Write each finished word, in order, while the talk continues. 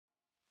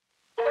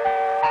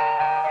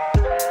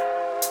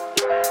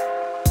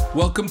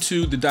Welcome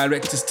to The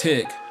Director's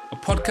Take, a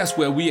podcast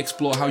where we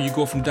explore how you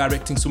go from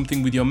directing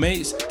something with your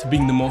mates to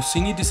being the most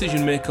senior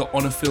decision maker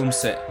on a film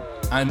set.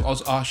 I'm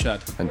Oz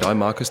Arshad. And I'm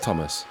Marcus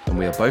Thomas, and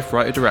we are both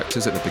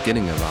writer-directors at the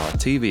beginning of our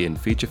TV and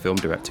feature film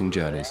directing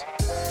journeys.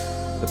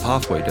 The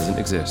pathway doesn't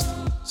exist,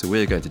 so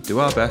we're going to do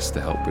our best to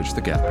help bridge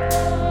the gap.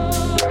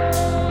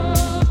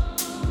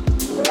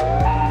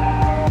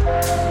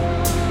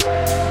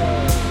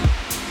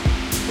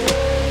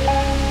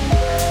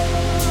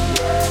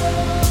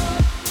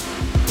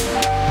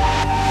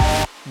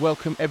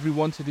 Welcome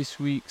everyone to this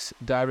week's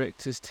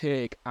Director's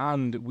Take,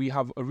 and we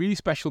have a really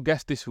special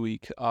guest this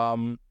week.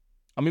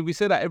 We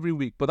say that every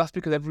week, but that's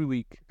because every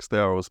week They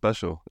are all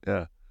special,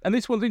 yeah. And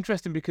this one's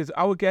interesting because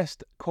our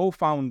guest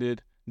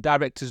co-founded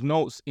Director's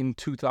Notes in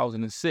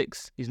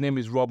 2006. His name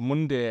is Rob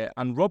Munday,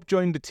 and Rob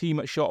joined the team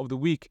at Short of the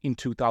Week in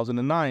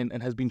 2009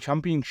 and has been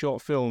championing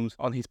short films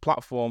on his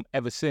platform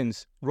ever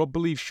since. Rob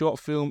believes short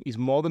film is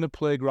more than a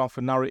playground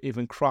for narrative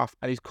and craft,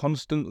 and is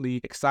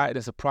constantly excited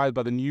and surprised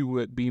by the new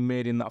work being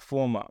made in that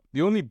format.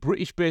 The only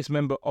British-based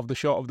member of the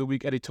Short of the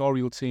Week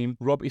editorial team,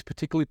 Rob is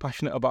particularly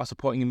passionate about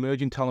supporting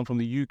emerging talent from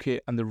the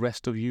UK and the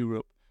rest of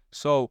Europe.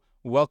 So,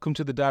 welcome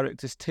to the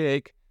Director's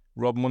Take,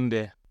 Rob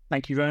Munday.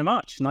 Thank you very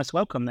much. Nice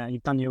welcome there.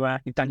 You've done your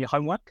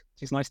homework,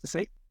 which is nice to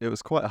see. It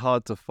was quite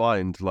hard to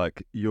find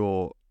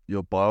your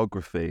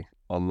biography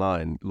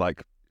online,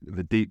 like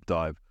the deep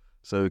dive.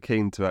 So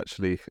keen to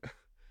actually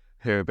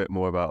hear a bit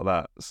more about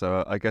that.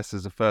 So I guess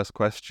as a first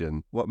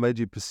question, what made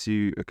you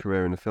pursue a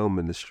career in the film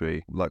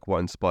industry? Like, what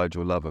inspired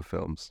your love of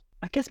films?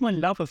 I guess my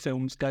love of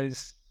films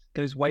goes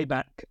way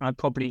back. I'd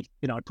probably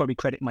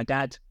credit my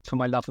dad for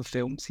my love of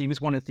films. He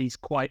was one of these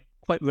quite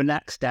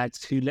relaxed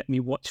dads who let me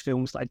watch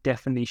films that I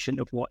definitely shouldn't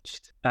have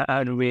watched at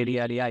a really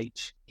early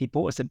age. He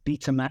bought us a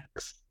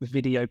Betamax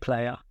video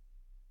player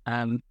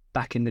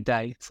back in the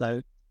day.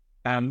 So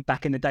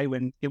back in the day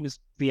when it was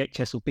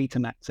VHS or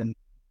Betamax, and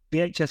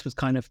VHS was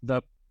kind of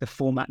the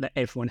format that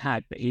everyone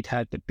had, but he'd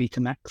heard that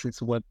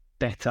Betamaxes were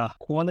better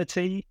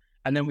quality.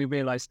 And then we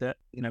realized that,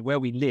 where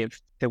we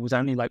lived, there was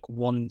only like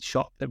one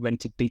shop that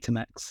rented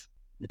Betamax.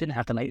 It didn't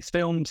have the latest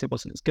films. It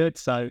wasn't as good.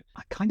 So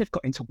I kind of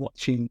got into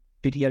watching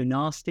video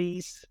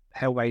nasties,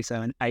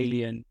 Hellraiser and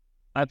Alien.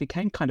 I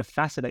became kind of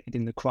fascinated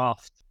in the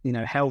craft.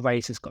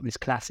 Hellraiser's got this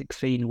classic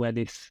scene where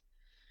this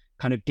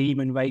kind of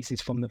demon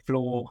raises from the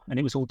floor, and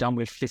it was all done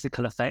with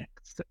physical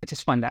effects.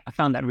 I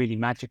found that really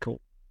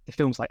magical. The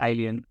films like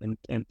Alien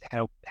and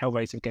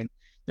Hellraiser again,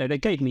 they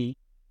gave me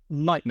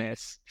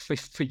nightmares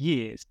for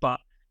years, but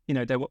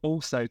they were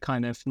also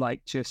kind of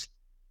like just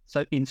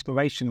so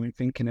inspirational in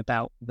thinking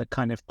about the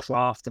kind of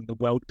craft and the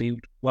world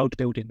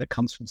building that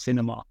comes from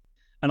cinema.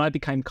 And I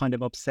became kind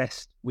of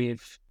obsessed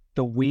with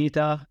the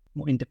weirder,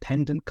 more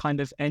independent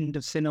kind of end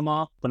of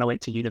cinema when I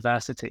went to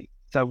university.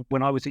 So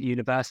when I was at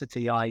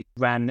university, I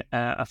ran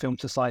a film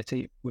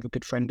society with a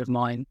good friend of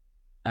mine,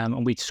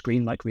 and we'd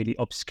screen like really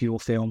obscure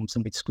films,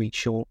 and we'd screen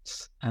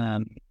shorts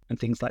and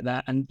things like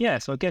that. And yeah,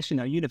 so I guess,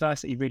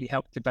 university really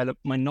helped develop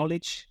my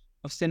knowledge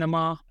of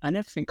cinema, and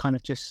everything kind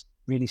of just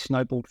really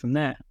snowballed from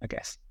there, I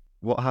guess.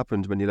 What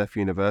happened when you left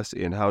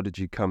university, and how did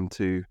you come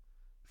to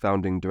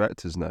founding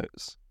Director's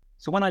Notes?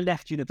 So when I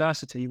left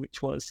university,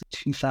 which was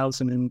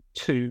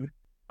 2002,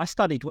 I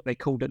studied what they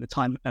called at the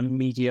time a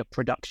media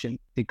production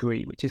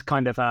degree, which is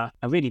kind of a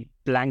really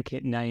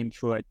blanket name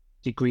for a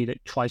degree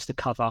that tries to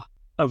cover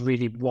a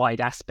really wide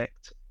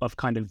aspect of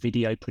kind of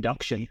video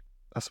production.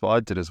 That's what I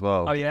did as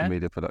well. Oh, yeah? A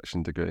media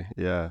production degree.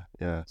 Yeah.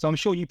 So I'm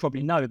sure you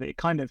probably know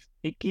that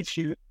it gives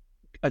you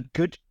a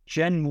good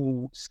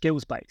general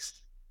skills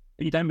base.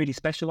 You don't really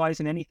specialize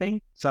in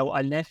anything. So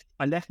I left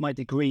my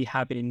degree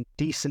having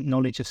decent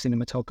knowledge of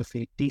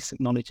cinematography,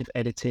 decent knowledge of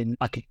editing.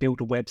 I could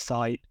build a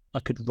website, I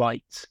could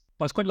write.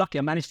 But I was quite lucky.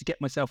 I managed to get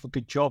myself a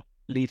good job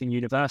leaving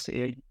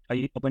university.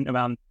 I went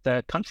around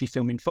the country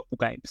filming football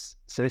games.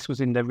 So this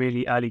was in the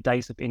really early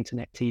days of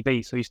internet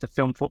TV. So I used to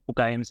film football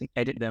games and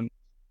edit them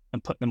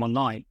and put them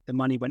online. The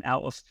money went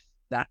out of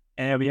that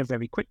area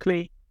very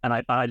quickly,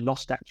 and I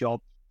lost that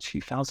job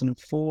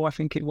 2004, I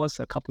think it was,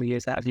 a couple of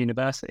years out of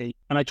university.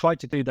 And I tried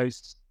to do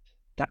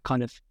that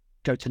kind of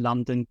go to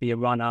London, be a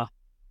runner,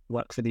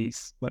 work for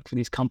these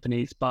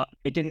companies, but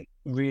it didn't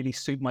really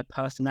suit my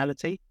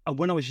personality. And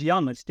when I was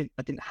young, I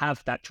didn't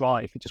have that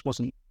drive. It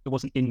wasn't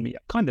in me.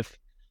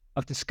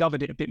 I've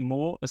discovered it a bit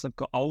more as I've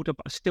got older,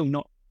 but I'm still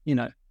not,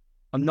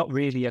 I'm not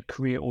really a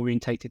career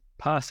orientated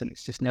person.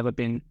 It's just never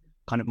been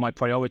kind of my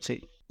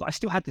priority. But I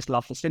still had this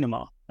love for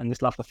cinema and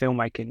this love for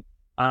filmmaking.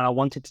 And I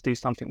wanted to do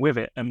something with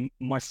it. And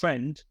my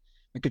friend,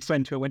 a good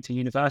friend who I went to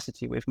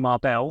university with,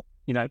 Marbell,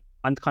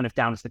 I'm kind of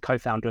down as the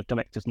co-founder of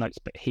Director's Notes,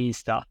 but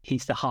he's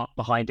the heart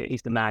behind it.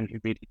 He's the man who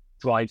really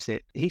drives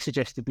it. He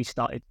suggested we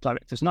started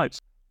Director's Notes.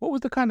 What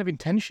was the kind of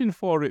intention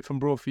for it from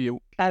both of you?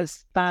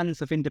 As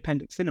fans of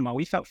independent cinema,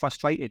 we felt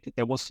frustrated that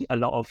there wasn't a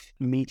lot of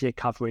media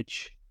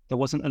coverage. There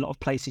wasn't a lot of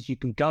places you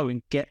can go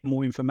and get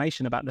more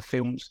information about the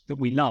films that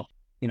we love.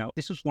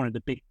 This was one of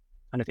the big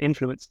kind of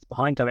influence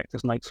behind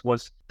Director's Notes,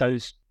 was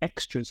those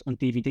extras on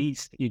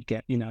DVDs that you'd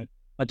get,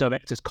 a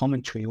director's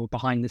commentary or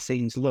behind the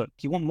scenes look.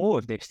 You want more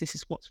of this. This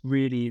is what's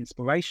really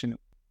inspirational.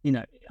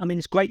 I mean,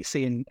 it's great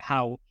seeing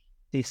how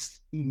this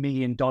 $1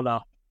 million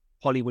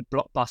Hollywood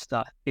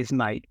blockbuster is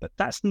made, but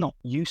that's not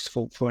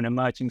useful for an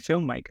emerging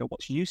filmmaker.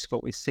 What's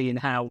useful is seeing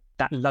how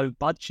that low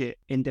budget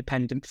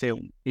independent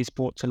film is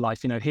brought to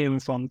life, hearing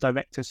from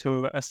directors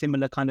who are at a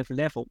similar kind of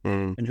level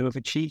and who have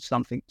achieved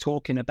something,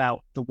 talking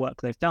about the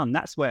work they've done.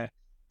 That's where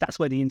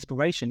the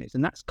inspiration is.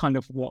 And that's kind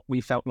of what we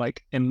felt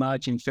like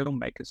emerging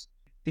filmmakers.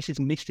 This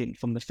is missing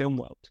from the film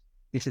world.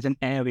 This is an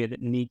area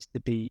that needs to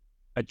be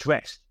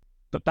addressed.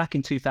 But back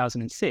in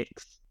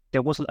 2006,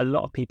 there wasn't a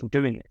lot of people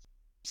doing this.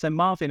 So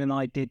Marvin and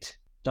I did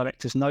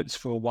director's notes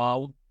for a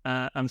while.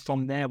 And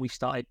from there, we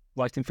started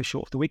writing for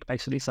Short of the Week,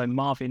 basically. So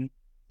Marvin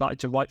started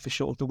to write for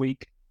Short of the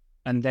Week.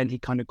 And then he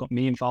kind of got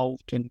me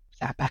involved. And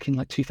back in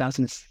like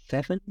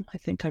 2007, I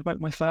think I wrote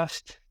my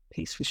first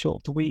piece for Short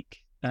of the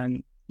Week.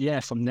 And yeah,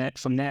 from there,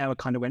 I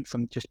kind of went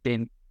from just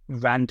being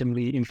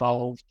randomly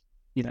involved.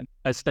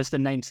 As the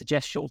name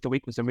suggests, Short of the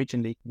Week was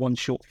originally one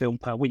short film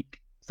per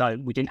week. So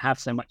we didn't have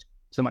so much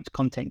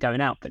content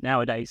going out. But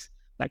nowadays,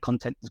 that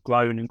content has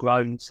grown and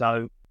grown.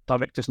 So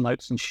director's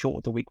notes and Short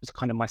of the Week was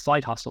kind of my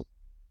side hustle.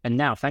 And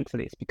now,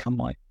 thankfully, it's become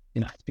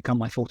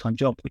my full-time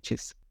job, which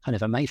is kind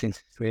of amazing,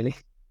 really.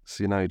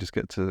 So you just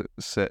get to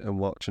sit and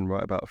watch and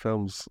write about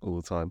films all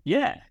the time.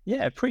 Yeah,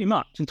 pretty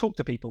much, and talk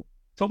to people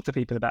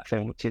about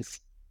film, which is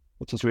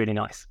really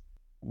nice.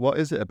 What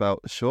is it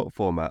about short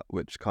format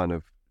which kind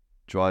of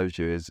drives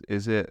you?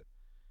 Is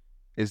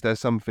there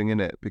something in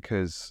it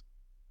because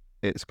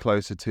it's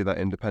closer to that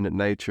independent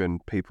nature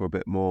and people are a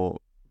bit more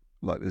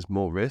like there's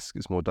more risk,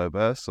 it's more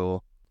diverse,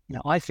 or?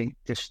 I think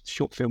this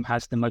short film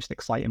has the most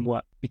exciting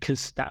work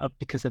because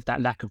of that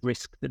lack of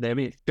risk that there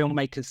is.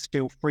 Filmmakers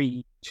feel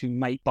free to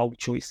make bold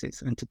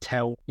choices and to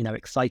tell,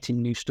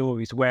 exciting new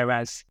stories.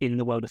 Whereas in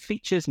the world of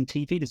features and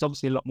TV, there's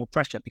obviously a lot more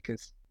pressure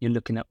because you're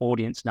looking at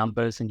audience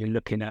numbers and you're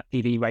looking at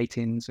TV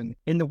ratings. And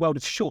in the world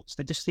of shorts,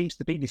 there just seems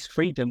to be this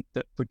freedom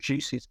that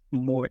produces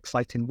more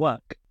exciting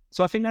work.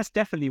 So I think that's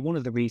definitely one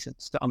of the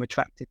reasons that I'm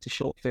attracted to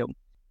short film.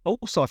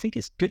 Also, I think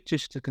it's good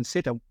just to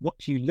consider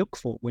what you look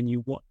for when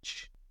you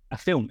watch a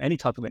film, any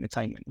type of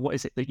entertainment. What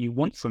is it that you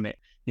want from it?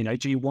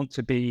 Do you want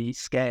to be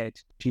scared?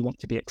 Do you want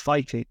to be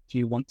excited? Do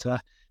you want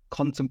to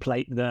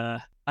contemplate the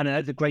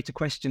greater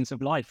questions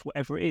of life,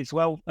 whatever it is?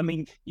 Well, I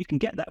mean, you can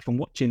get that from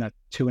watching a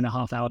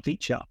 2.5 hour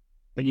feature,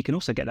 but you can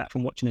also get that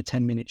from watching a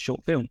 10-minute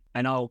short film.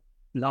 And I'll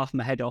laugh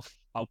my head off,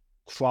 I'll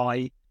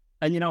cry,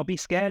 and I'll be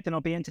scared and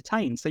I'll be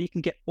entertained. So you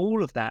can get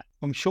all of that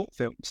from short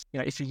films.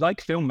 If you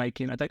like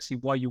filmmaking, I don't see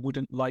why you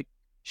wouldn't like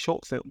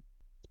short film.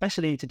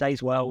 Especially in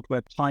today's world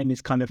where time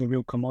is kind of a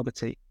real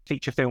commodity.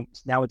 Feature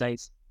films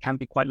nowadays can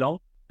be quite long.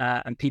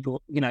 And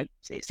people,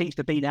 it seems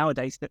to be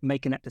nowadays that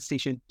making that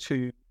decision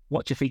to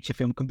watch a feature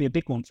film can be a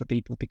big one for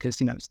people because,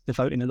 it's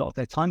devoting a lot of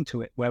their time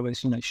to it.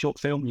 Whereas, short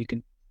film, you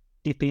can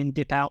dip in,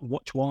 dip out,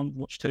 watch one,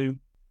 watch two,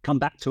 come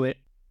back to it.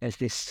 There's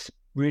this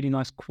really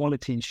nice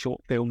quality in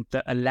short film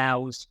that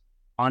allows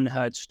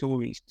unheard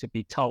stories to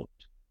be told.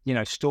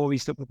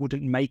 Stories that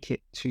wouldn't make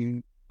it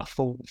to a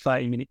full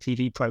 30-minute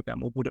TV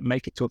program or wouldn't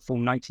make it to a full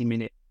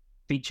 90-minute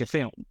feature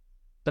film.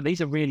 But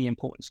these are really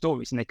important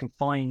stories and they can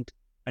find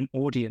an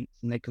audience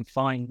and they can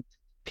find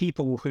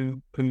people who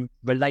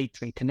relate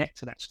and connect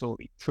to that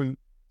story through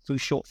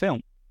short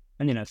film.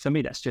 And, for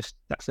me, that's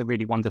a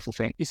really wonderful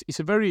thing. It's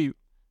a very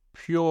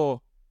pure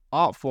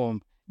art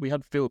form. We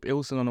had Philip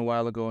Ilson on a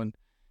while ago and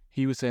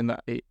he was saying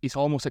that it's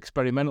almost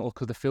experimental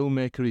because the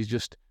filmmaker is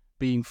just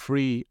being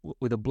free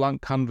with a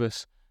blank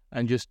canvas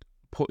and just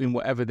putting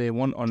whatever they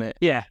want on it.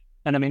 Yeah.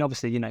 And I mean,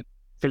 obviously,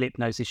 Philip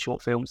knows his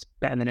short films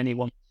better than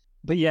anyone.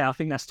 But yeah, I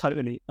think that's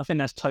totally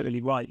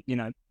right.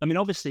 I mean,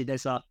 obviously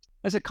there's a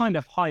kind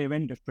of higher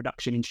end of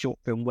production in short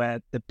film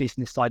where the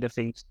business side of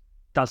things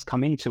does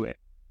come into it.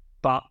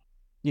 But,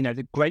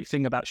 the great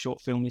thing about short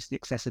film is the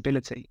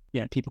accessibility.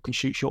 People can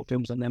shoot short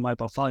films on their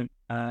mobile phone.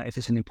 If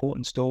it's an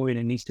important story and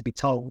it needs to be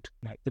told,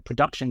 the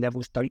production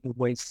levels don't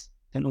always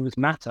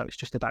matter. It's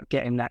just about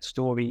getting that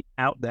story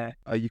out there.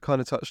 You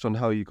kind of touched on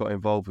how you got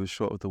involved with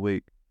Short of the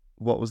Week.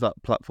 What was that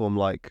platform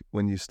like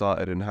when you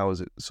started and how has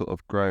it sort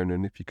of grown?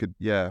 And if you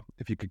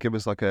could give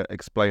us like a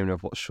explainer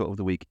of what Short of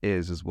the Week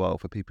is as well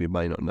for people who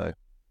may not know.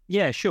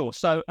 Yeah, sure.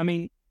 So, I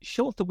mean,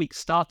 Short of the Week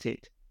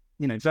started,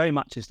 very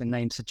much as the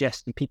name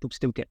suggests, and people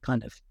still get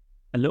kind of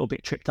a little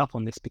bit tripped up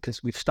on this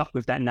because we've stuck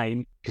with that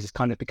name because it's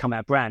kind of become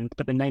our brand,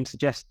 but the name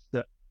suggests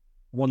that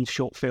one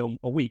short film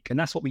a week. And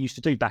that's what we used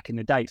to do back in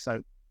the day.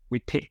 So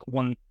we'd pick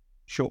one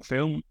short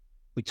film,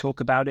 we'd talk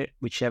about it,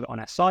 we'd share it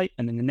on our site,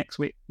 and then the next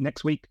week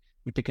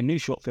we'd pick a new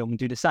short film and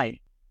do the same.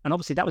 And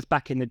obviously that was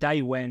back in the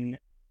day when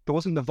there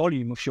wasn't the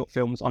volume of short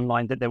films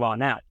online that there are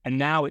now. And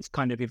now it's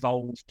kind of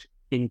evolved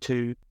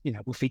into,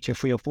 we'll feature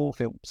 3 or 4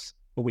 films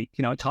a week.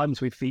 At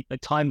times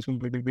when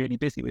we've been really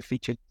busy, we've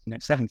featured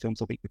 7 films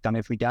a week. We've done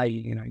every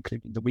day,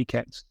 including the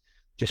weekends,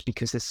 just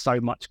because there's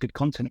so much good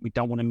content we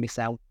don't want to miss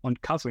out on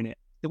covering it.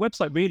 The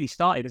website really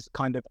started as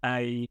kind of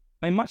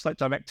much like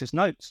Director's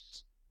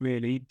Notes,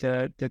 really.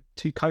 The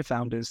 2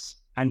 co-founders,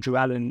 Andrew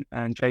Allen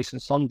and Jason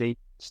Sondy,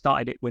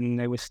 started it when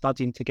they were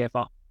studying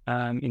together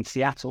in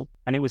Seattle,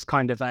 and it was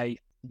kind of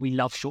we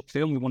love short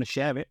film, we want to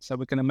share it, so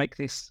we're going to make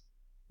this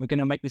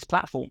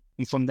platform.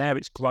 And from there,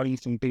 it's grown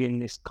from being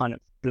this kind of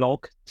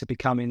blog to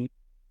becoming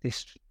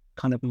this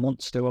kind of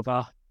monster of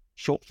a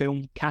short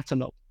film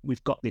catalog.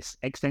 We've got this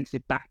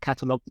extensive back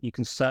catalog that you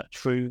can search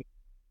through,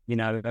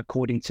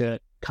 according to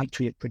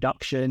country of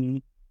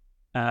production,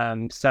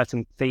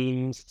 certain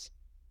themes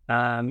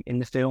in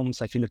the film.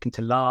 So if you're looking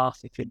to laugh,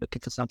 if you're looking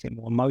for something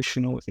more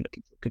emotional, if you're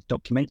looking for a good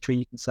documentary,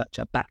 you can search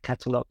our back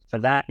catalogue for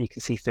that. You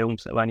can see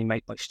films that are only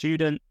made by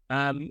students.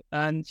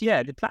 And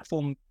yeah, the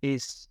platform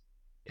has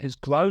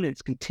grown.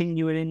 It's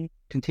continuing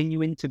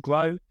to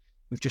grow.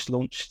 We've just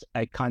launched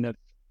a kind of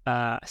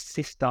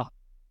sister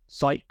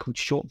site called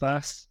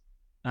Shortverse,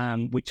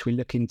 which we're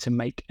looking to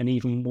make an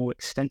even more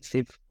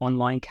extensive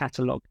online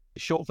catalogue.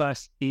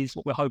 Shortverse is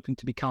what we're hoping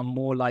to become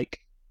more like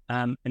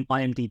an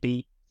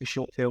IMDb for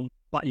short film,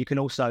 but you can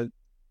also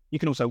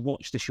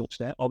watch the shorts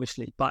there,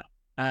 obviously. But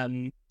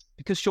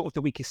because Short of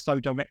the Week is so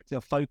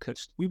director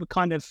focused, we've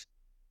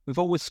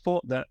always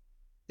thought that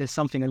there's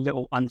something a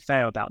little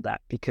unfair about that,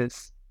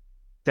 because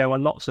there are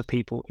lots of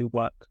people who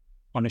work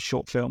on a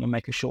short film and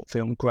make a short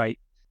film great.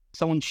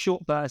 So on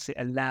Shortverse, it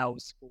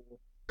allows for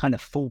kind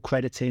of full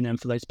crediting and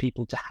for those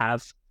people to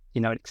have,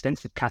 an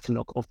extensive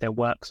catalogue of their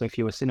work. So if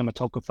you're a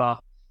cinematographer,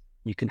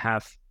 you can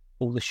have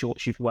all the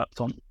shorts you've worked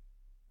on.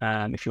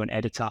 If you're an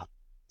editor,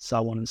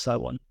 so on and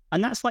so on.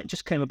 And that's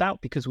just came about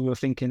because we were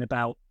thinking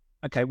about,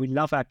 okay, we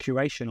love our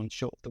curation on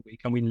Short of the Week,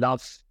 and we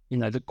love,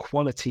 the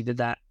quality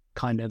that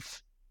kind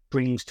of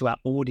brings to our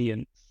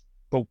audience.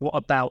 But what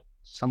about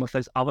some of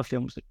those other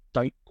films that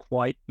don't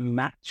quite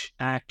match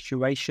our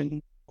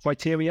curation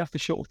criteria for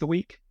Short of the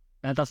Week?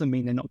 That doesn't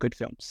mean they're not good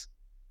films.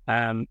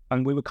 And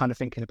we were kind of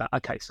thinking about,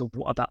 okay, so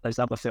what about those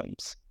other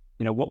films?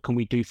 What can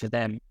we do for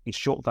them? In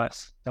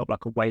Shortverse felt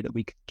like a way that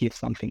we could give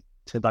something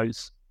to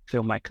those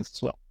filmmakers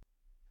as well.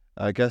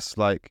 I guess,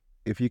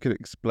 if you could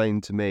explain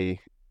to me,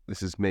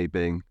 this is me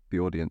being the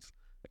audience,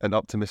 an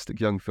optimistic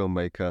young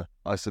filmmaker,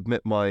 I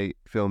submit my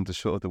film to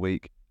Short of the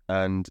Week,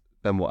 and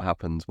then what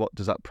happens? What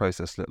does that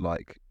process look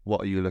like? What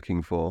are you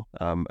looking for?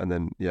 And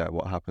then,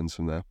 what happens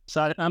from there?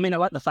 So, I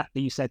like the fact that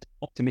you said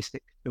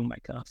optimistic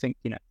filmmaker. I think,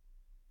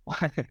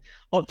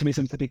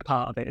 optimism's a big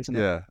part of it, isn't it?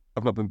 Yeah,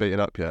 I've not been beaten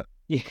up yet.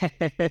 Yeah.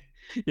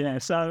 Yeah.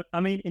 So,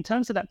 in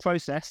terms of that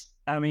process,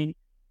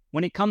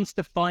 when it comes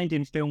to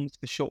finding films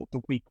for Short of the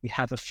Week, we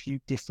have a few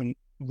different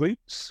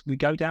routes we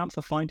go down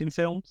for finding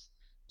films.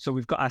 So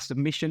we've got our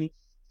submission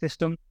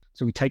system.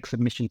 So we take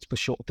submissions for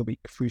Short of the Week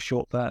through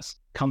Shortverse.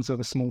 Comes with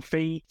a small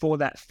fee. For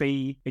that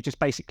fee, it just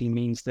basically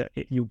means that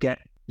you'll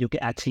get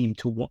our team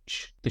to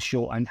watch the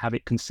short and have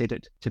it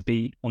considered to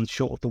be on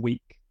Short of the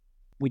Week.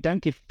 We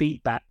don't give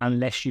feedback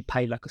unless you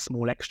pay a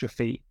small extra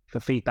fee for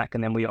feedback,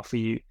 and then we offer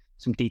you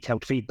some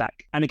detailed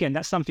feedback. And again,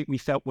 that's something we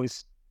felt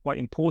was quite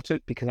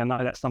important, because I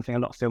know that's something a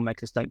lot of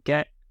filmmakers don't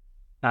get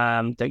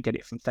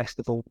it from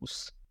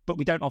festivals. But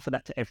we don't offer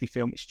that to every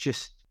film. It's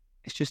just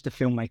the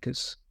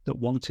filmmakers that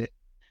want it.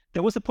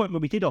 There was a point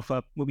where we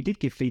did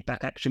give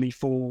feedback. Actually,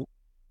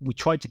 we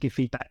tried to give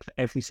feedback for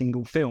every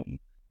single film,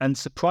 and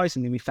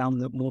surprisingly, we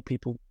found that more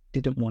people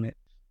didn't want it.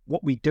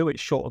 What we do at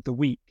Short of the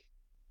Week,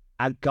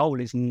 our goal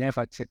is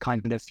never to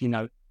kind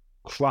of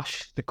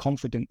crush the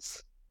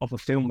confidence of a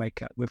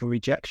filmmaker with a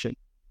rejection.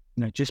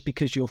 Just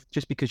because your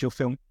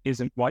film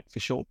isn't right for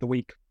Short of the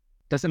Week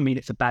doesn't mean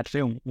it's a bad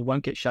film. It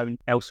won't get shown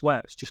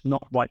elsewhere. It's just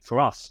not right for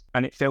us.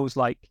 And it feels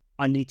like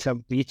I need to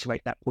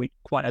reiterate that point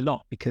quite a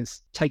lot,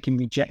 because taking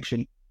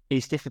rejection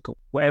is difficult,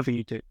 whatever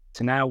you do.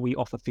 So now we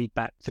offer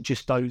feedback for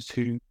just those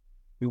who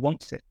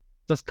want it. It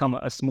does come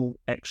at a small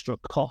extra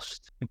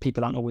cost, and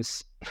people aren't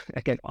always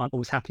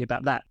happy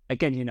about that.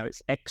 Again,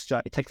 it's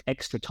extra. It takes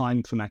extra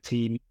time from our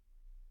team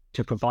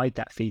to provide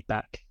that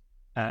feedback.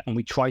 And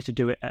we try to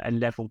do it at a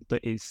level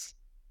that is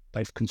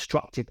both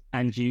constructive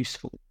and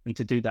useful. And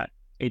to do that,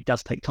 it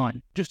does take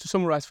time. Just to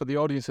summarize for the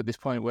audience at this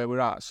point where we're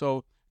at.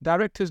 So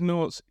Director's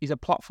Notes is a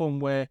platform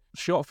where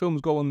short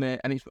films go on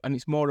there, and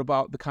it's more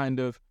about the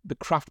kind of the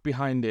craft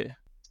behind it.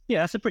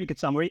 Yeah, that's a pretty good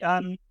summary.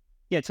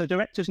 So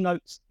Director's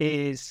Notes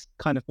is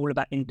kind of all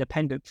about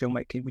independent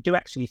filmmaking. We do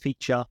actually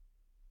feature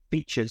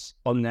features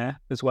on there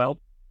as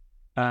well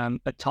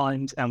at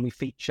times, and we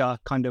feature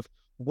kind of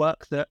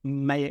work that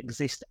may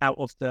exist out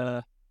of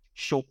the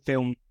short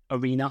film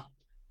arena.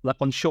 Like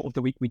on Short of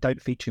the Week, we don't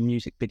feature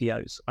music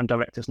videos. On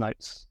Director's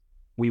Notes,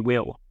 we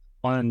will.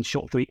 On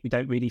Short of the Week, we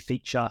don't really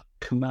feature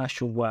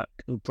commercial work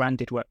or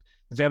branded work.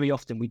 Very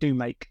often we do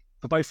make,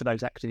 for both of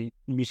those actually,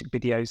 music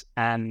videos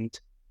and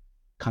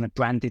kind of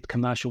branded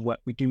commercial work,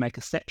 we do make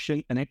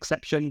an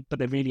exception, but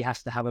there really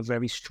has to have a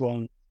very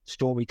strong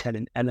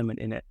storytelling element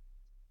in it.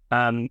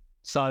 Director's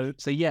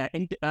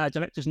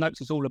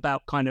Notes is all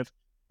about kind of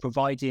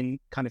providing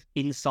kind of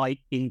insight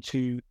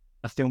into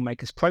a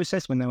filmmaker's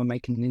process when they were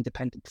making an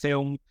independent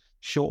film.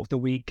 Short of the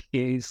Week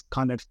is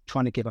kind of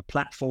trying to give a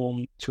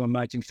platform to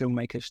emerging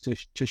filmmakers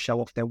to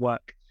show off their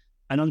work.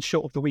 And on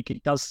Short of the Week,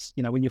 it does,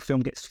 when your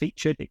film gets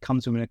featured, it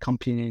comes with an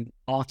accompanying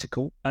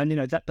article. And,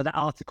 but that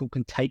article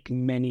can take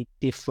many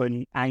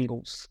different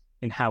angles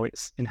in how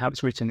it's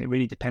written. It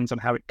really depends on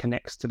how it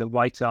connects to the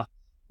writer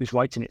who's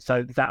writing it.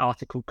 So that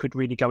article could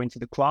really go into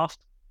the craft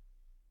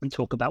and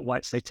talk about why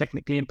it's so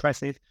technically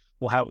impressive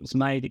or how it was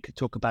made. It could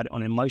talk about it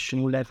on an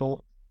emotional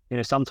level.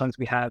 Sometimes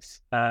we have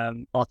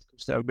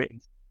articles that are written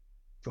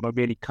from a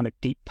really kind of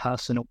deep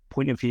personal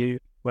point of view,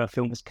 where a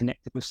film is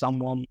connected with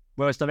someone,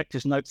 whereas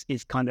director's notes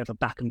is kind of a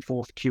back and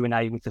forth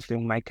Q&A with the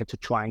filmmaker to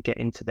try and get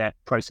into their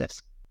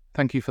process.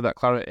 Thank you for that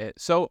clarity.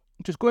 So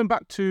just going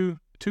back to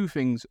two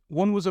things.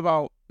 One was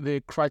about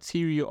the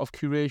criteria of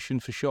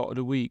curation for Short of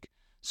the Week.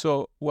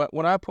 So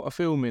when I put a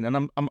film in,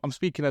 and I'm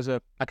speaking as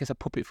a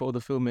puppet for other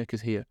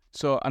filmmakers here.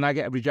 So, and I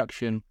get a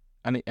rejection,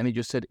 and he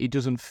just said it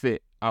doesn't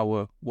fit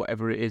our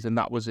whatever it is, and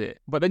that was it.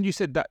 But then you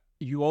said that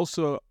you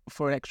also,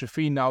 for an extra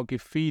fee now,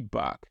 give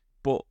feedback.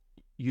 But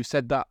you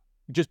said that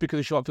just because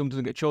a short film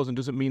doesn't get chosen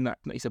doesn't mean that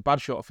it's a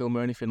bad short film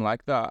or anything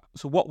like that.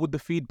 So what would the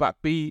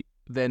feedback be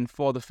then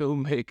for the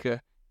filmmaker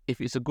if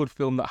it's a good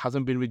film that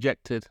hasn't been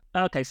rejected?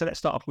 Okay, so let's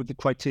start off with the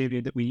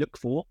criteria that we look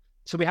for.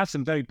 So we have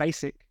some very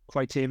basic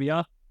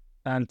criteria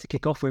to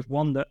kick off with.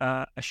 One, that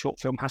a short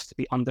film has to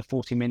be under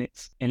 40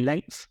 minutes in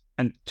length.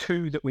 And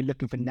two, that we're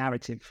looking for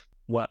narrative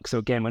work. So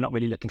again, we're not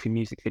really looking for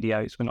music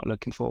videos. We're not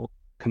looking for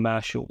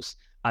commercials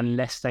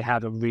unless they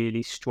have a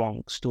really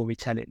strong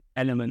storytelling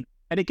element.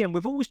 And again,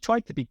 we've always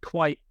tried to be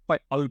quite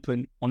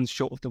open on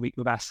Short of the Week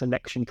with our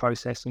selection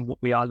process and what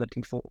we are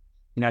looking for.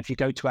 If you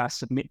go to our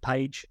submit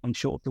page on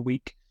Short of the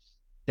Week,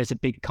 there's a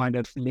big kind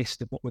of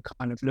list of what we're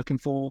kind of looking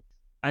for.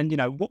 And,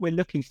 what we're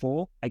looking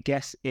for, I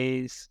guess,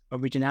 is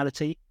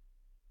originality.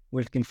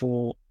 We're looking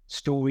for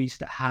stories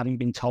that haven't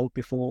been told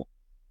before.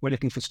 We're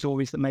looking for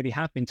stories that maybe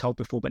have been told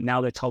before, but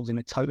now they're told in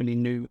a totally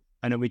new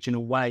and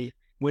original way.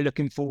 We're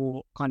looking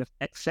for kind of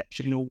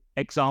exceptional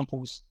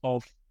examples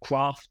of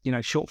craft.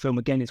 Short film,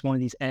 again, is one of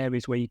these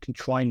areas where you can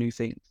try new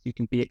things. You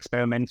can be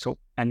experimental.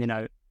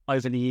 And,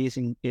 over the years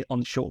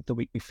on Short of the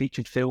Week, we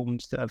featured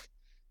films that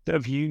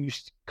have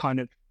used kind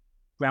of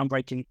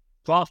groundbreaking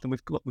craft, and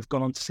we've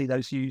gone on to see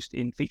those used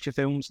in feature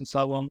films and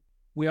so on.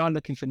 We are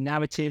looking for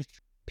narrative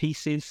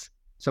pieces.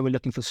 So we're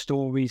looking for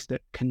stories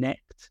that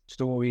connect,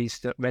 stories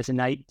that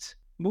resonate.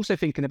 I'm also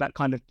thinking about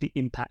kind of the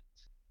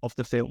impact of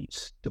the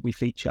films that we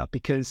feature,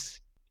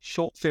 because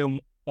short film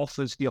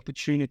offers the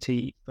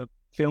opportunity for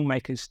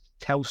filmmakers to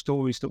tell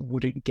stories that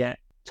wouldn't get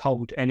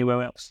told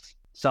anywhere else.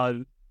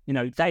 So,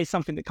 that is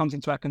something that comes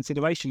into our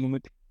consideration when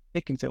we're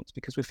picking films,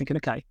 because we're thinking,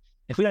 okay,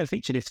 if we don't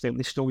feature this film,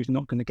 this story is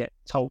not going to get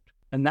told.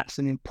 And that's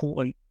an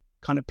important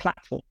kind of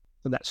platform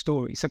for that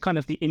story. So kind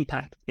of the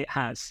impact it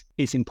has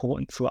is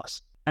important for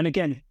us. And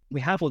again,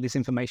 we have all this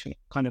information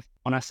kind of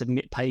on our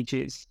submit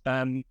pages.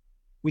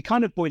 We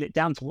kind of boil it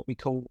down to what we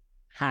call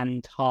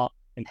hand, heart,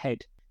 and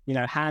head.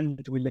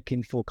 Hand, we're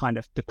looking for kind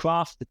of the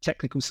craft, the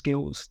technical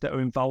skills that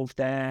are involved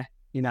there.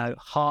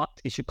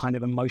 Heart is your kind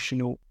of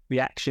emotional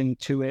reaction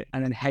to it.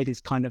 And then head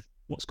is kind of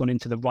what's gone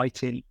into the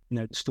writing,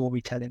 the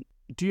storytelling.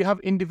 Do you have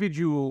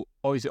individual,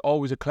 or is it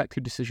always a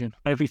collective decision?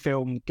 Every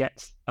film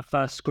gets a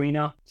first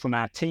screener from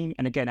our team.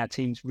 And again, our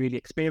team's really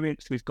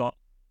experienced. We've got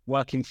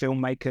working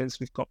filmmakers,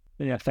 we've got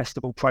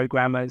festival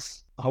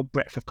programmers, a whole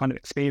breadth of kind of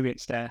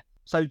experience there.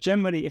 So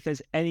generally, if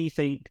there's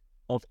anything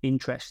of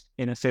interest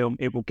in a film,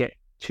 it will get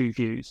 2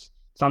 views.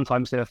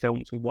 Sometimes there are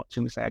films we watch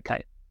and we say,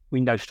 okay,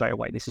 we know straight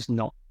away this is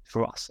not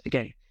for us.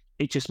 Again,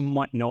 it just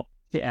might not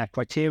fit our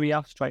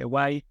criteria straight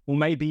away, or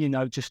maybe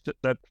just that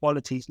the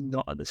quality's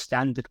not at the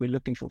standard we're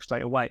looking for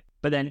straight away.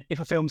 But then if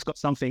a film's got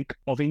something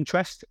of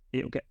interest,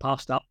 it'll get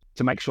passed up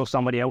to make sure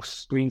somebody else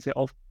screens it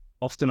off.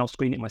 Often I'll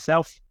screen it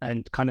myself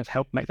and kind of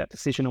help make that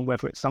decision on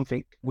whether it's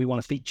something we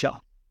want to feature.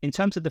 In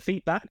terms of the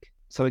feedback,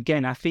 so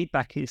again, our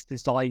feedback is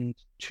designed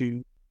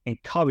to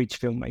encourage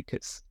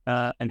filmmakers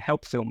and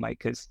help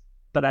filmmakers,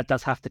 but that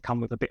does have to come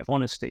with a bit of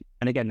honesty.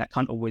 And again, that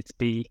can't always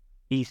be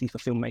easy for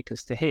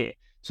filmmakers to hear.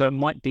 So it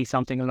might be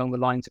something along the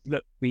lines of,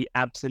 look, we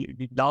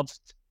absolutely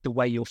loved the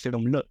way your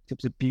film looked. It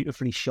was a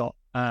beautifully shot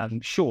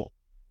short.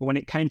 But when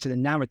it came to the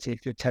narrative,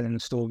 you're telling a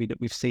story that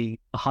we've seen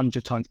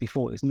 100 times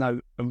before. There's no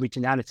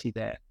originality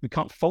there. We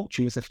can't fault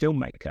you as a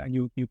filmmaker, and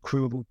your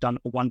crew have all done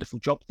a wonderful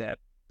job there.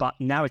 But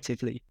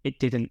narratively, it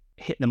didn't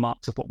hit the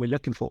marks of what we're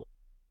looking for.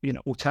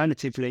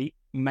 Alternatively,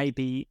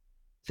 maybe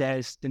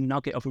there's the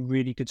nugget of a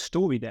really good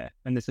story there,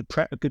 and there's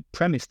a good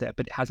premise there,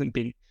 but it hasn't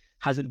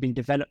been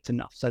developed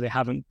enough. So they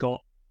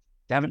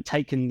haven't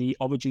taken the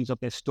origins of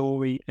their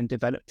story and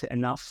developed it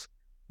enough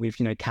with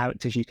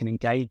characters you can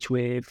engage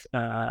with.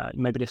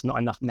 Maybe there's not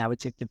enough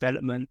narrative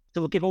development.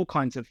 So we'll give all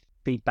kinds of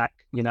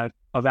feedback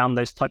around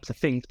those types of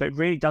things, but it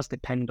really does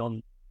depend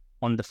on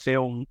the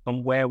film,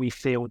 on where we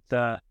feel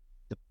the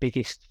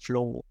biggest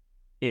flaw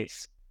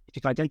is. If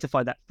you can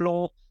identify that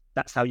flaw,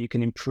 that's how you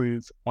can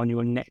improve on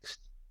your next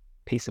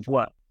piece of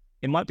work.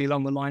 It might be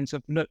along the lines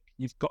of, look,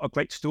 you've got a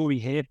great story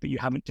here, but you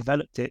haven't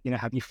developed it.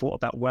 Have you thought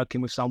about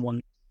working with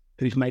someone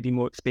who's maybe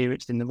more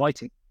experienced in the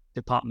writing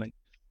department?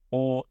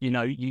 Or,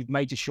 you've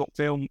made a short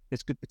film,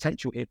 there's good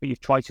potential here, but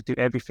you've tried to do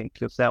everything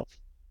yourself.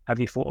 Have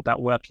you thought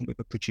about working with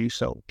a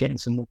producer or getting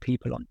some more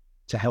people on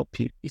to help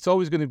you? It's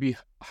always going to be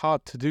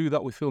hard to do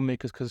that with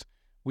filmmakers because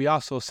we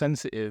are so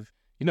sensitive.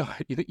 No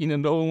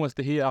one wants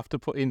to hear after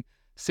putting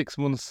 6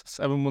 months,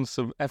 7 months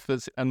of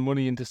efforts and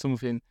money into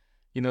something,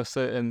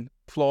 certain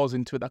flaws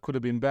into it that could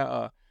have been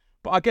better.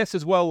 But I guess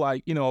as well,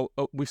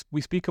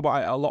 we speak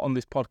about it a lot on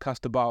this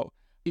podcast about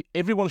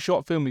everyone's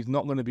short film is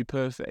not going to be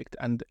perfect,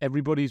 and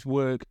everybody's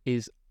work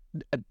is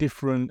a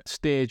different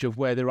stage of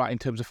where they're at in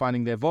terms of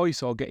finding their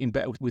voice or getting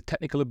better with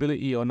technical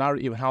ability or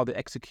narrative and how they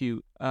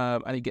execute.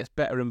 And it gets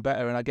better and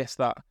better. And I guess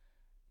that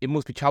it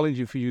must be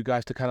challenging for you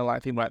guys to kind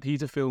of think, right,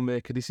 he's a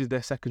filmmaker, this is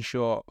their second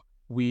short.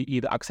 We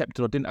either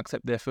accepted or didn't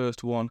accept their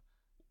first one.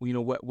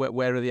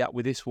 Where are they at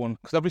with this one?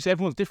 Because obviously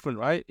everyone's different,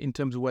 right, in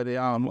terms of where they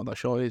are and what that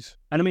short is.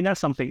 And I mean,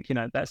 that's something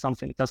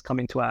that does come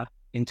into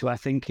our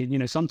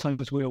thinking.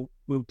 Sometimes we'll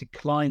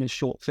decline a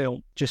short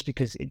film just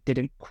because it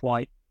didn't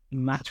quite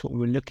match what we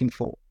were looking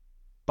for.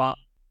 But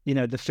the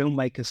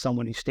filmmaker is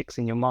someone who sticks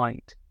in your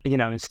mind,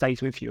 and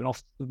stays with you. And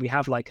often we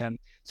have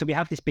so we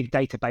have this big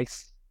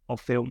database of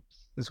films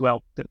as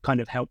well that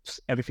kind of helps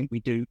everything we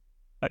do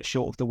at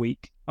Short of the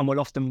Week. And we'll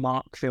often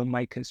mark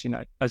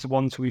filmmakers, as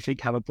ones who we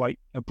think have a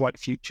bright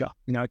future,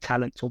 a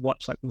talent to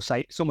watch. Like we'll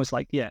say, it's almost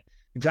like, yeah,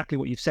 exactly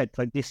what you've said.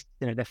 Like this,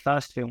 their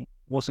first film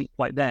wasn't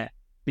quite there,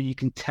 but you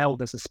can tell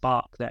there's a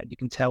spark there. You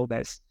can tell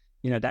there's,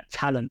 that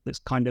talent that's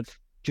kind of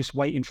just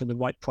waiting for the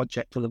right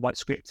project or the right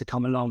script to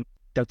come along.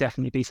 There'll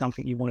definitely be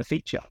something you want to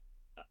feature.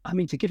 I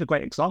mean, to give a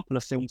great example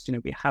of films,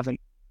 that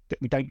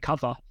we don't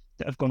cover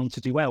that have gone on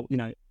to do well,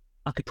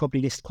 I could probably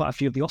list quite a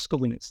few of the Oscar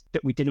winners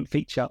that we didn't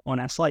feature on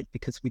our site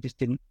because we just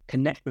didn't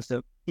connect with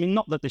them. I mean,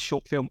 not that the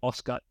short film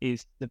Oscar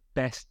is the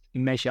best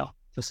measure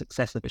for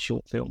success of a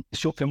short film. The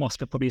short film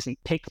Oscar probably isn't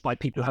picked by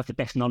people who have the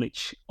best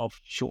knowledge of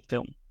short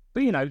film.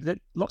 But,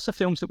 lots of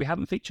films that we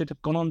haven't featured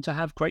have gone on to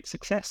have great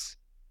success.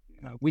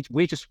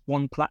 We're just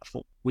one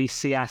platform. We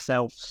see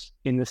ourselves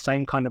in the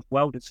same kind of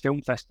world as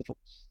film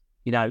festivals.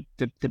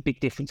 The big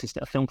difference is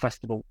that a film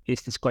festival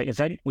is this great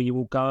event where you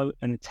will go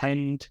and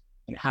attend,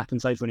 and it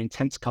happens over an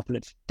intense couple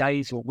of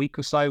days or a week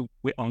or so.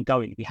 We're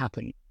ongoing. We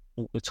happen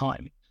all the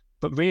time.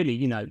 But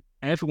really,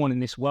 everyone in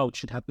this world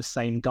should have the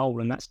same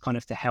goal, and that's kind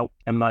of to help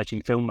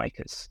emerging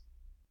filmmakers,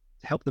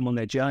 to help them on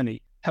their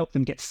journey, help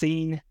them get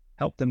seen,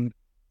 help them,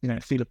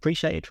 feel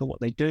appreciated for what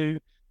they do,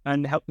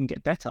 and help them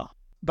get better.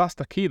 That's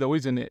the key, though,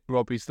 isn't it,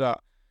 Rob? Is that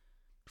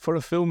for a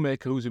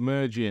filmmaker who's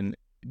emerging,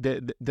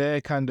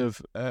 they're kind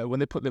of when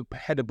they put the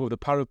head above the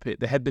parapet,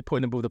 the head they're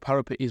putting above the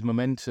parapet is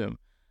momentum,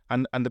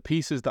 and the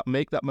pieces that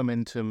make that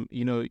momentum,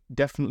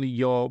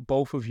 definitely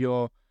both of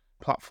your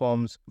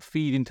platforms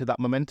feed into that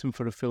momentum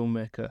for a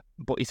filmmaker.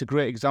 But it's a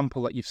great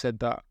example that you've said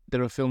that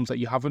there are films that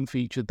you haven't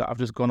featured that have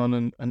just gone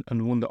on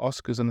and won the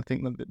Oscars, and I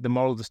think that the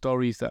moral of the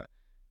story is that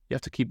you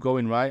have to keep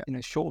going, right?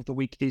 Short of the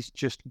Week is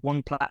just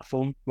one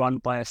platform run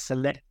by a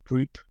select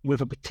group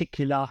with a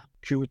particular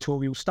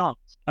curatorial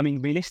stance. I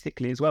mean,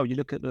 realistically as well, you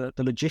look at the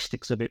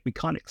logistics of it, we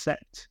can't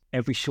accept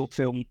every short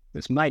film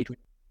that's made. We'd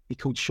be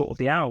called Short of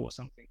the Hour or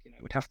something.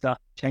 We'd have to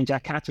change our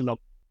catalogue.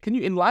 Can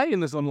you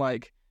enlighten us on,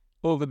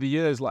 over the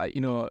years,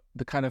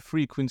 the kind of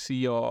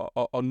frequency or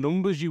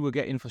numbers you were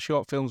getting for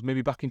short films,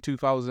 maybe back in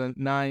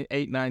 2009,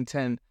 8, 9,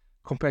 10,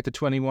 compared to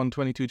 21,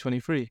 22,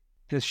 23?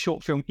 The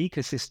short film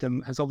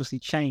ecosystem has obviously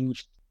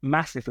changed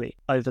massively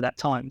over that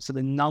time. So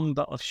the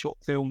number of short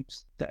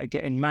films that are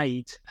getting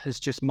made has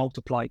just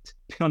multiplied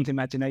beyond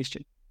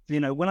imagination.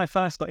 When I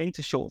first got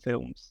into short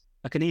films,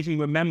 I can even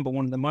remember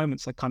one of the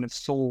moments I kind of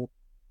saw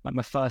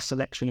my first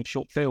selection of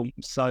short films.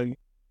 So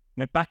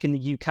back in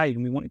the UK,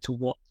 when we wanted to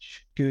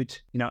watch good,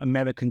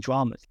 American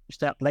dramas, we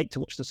stayed up late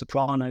to watch The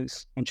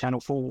Sopranos on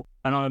Channel 4.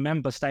 And I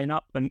remember staying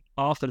up, and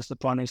after The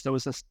Sopranos, there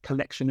was this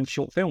collection of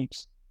short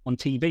films on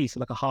TV, so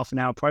like a half an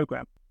hour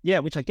program. Yeah,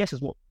 which I guess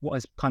is what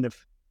has kind of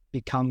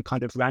become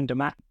kind of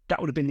random act. That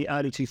would have been the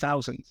early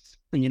 2000s.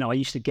 And, I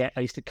used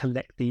to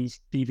collect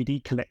these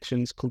DVD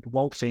collections called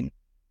Wolfing,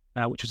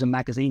 which was a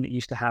magazine that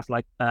used to have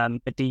a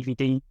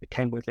DVD that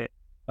came with it.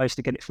 I used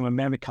to get it from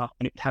America,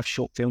 and it would have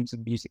short films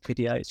and music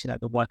videos,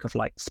 the work of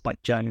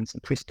Spike Jonze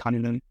and Chris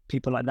Cunningham,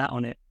 people like that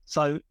on it.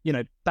 So,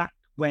 back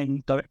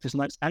when Director's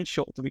Notes and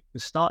Short of the Week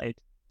was started,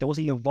 there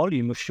wasn't a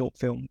volume of short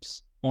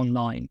films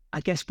online. I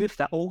guess with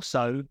that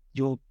also,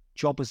 your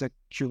job as a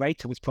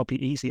curator was probably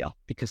easier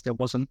because there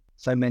wasn't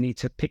so many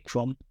to pick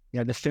from.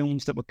 The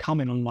films that were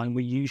coming online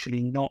were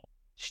usually not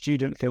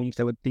student films.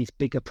 There were these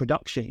bigger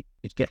productions.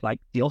 You'd get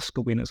the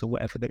Oscar winners or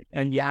whatever,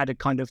 and you had a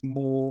kind of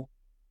more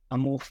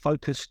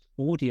focused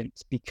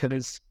audience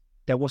because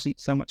there wasn't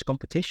so much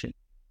competition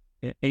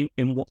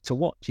in what to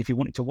watch. If you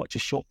wanted to watch a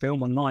short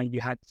film online,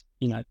 you had,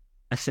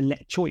 a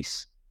select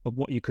choice of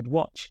what you could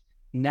watch.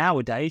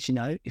 Nowadays,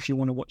 if you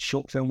want to watch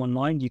short film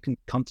online, you can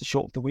come to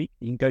Short of the Week.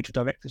 You can go to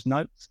Director's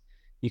Notes.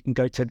 You can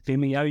go to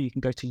Vimeo. You can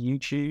go to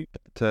YouTube.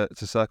 To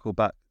circle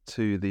back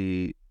to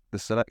the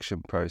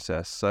selection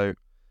process. So,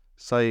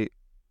 say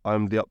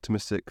I'm the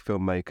optimistic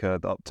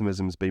filmmaker. The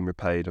optimism's been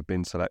repaid. I've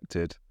been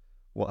selected.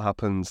 What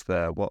happens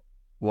there? What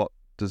what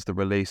does the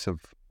release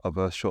of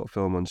a short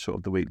film on Short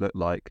of the Week look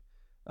like,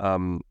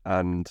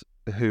 and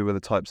who are the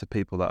types of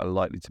people that are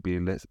likely to be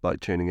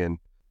tuning in?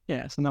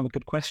 Yeah, it's another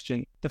good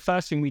question. The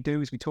first thing we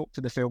do is we talk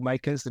to the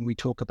filmmakers and we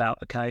talk about,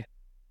 okay,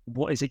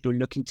 what is it you're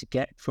looking to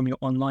get from your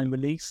online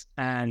release,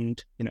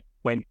 and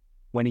when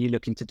are you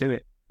looking to do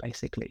it,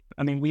 basically.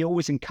 I mean, we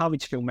always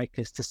encourage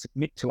filmmakers to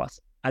submit to us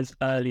as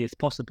early as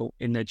possible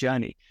in their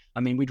journey. I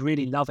mean, we'd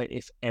really love it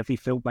if every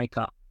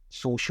filmmaker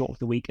saw Short of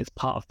the Week as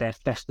part of their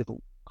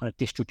festival kind of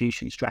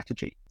distribution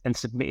strategy and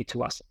submitted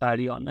to us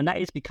early on. And that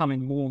is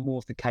becoming more and more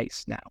of the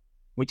case now,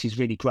 which is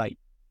really great.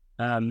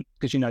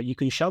 Because, you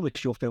can show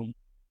us your film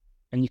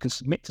and you can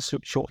submit to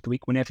Short of the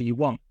Week whenever you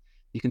want.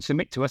 You can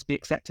submit to us, be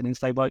accepted, and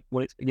say, well,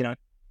 it's, you're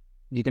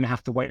going to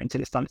have to wait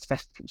until it's done its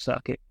festival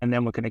circuit, and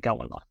then we're going to go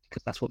online,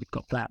 because that's what we've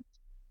got planned.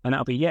 And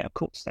that'll be, yeah, of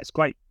course, that's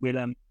great.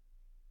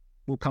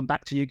 We'll come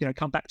back to you,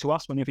 come back to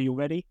us whenever you're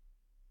ready,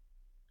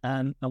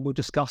 and we'll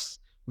discuss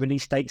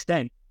release dates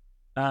then.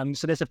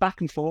 So there's a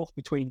back and forth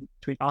between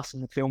us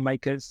and the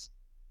filmmakers,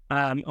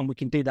 and we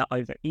can do that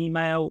over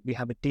email. We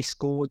have a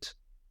Discord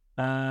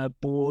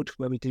board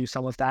where we do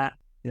some of that.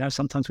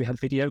 Sometimes we have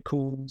video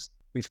calls.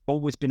 We've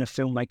always been a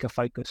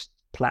filmmaker-focused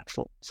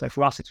platform. So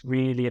for us, it's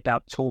really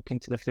about talking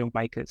to the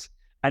filmmakers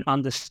and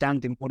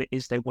understanding what it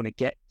is they want to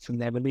get from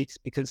their release,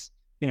 because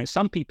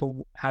some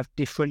people have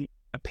different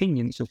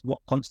opinions of what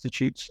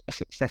constitutes a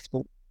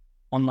successful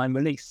online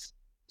release.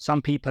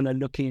 Some people are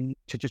looking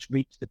to just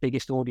reach the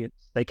biggest audience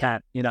they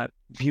can.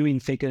 Viewing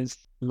figures,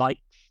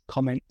 likes,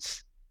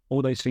 comments,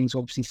 all those things are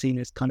obviously seen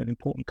as kind of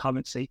important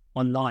currency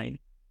online.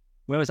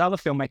 Whereas other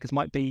filmmakers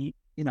might be,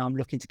 I'm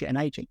looking to get an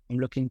agent. I'm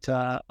looking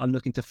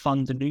to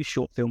fund a new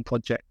short film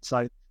project.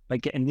 So by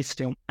getting this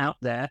film out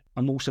there,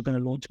 I'm also going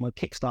to launch my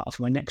Kickstarter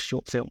for my next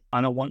short film.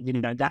 And I want,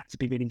 that to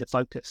be really the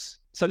focus.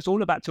 So it's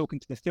all about talking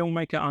to the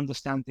filmmaker,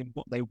 understanding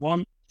what they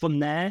want. From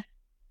there,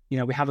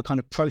 we have a kind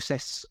of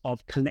process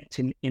of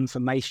collecting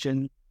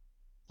information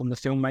from the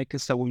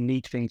filmmakers. So we'll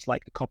need things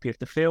like a copy of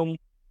the film,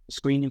 for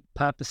screening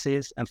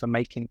purposes, and for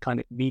making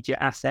kind of media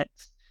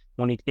assets.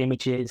 We'll need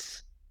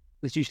images.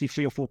 There's usually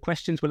 3 or 4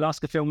 questions we'll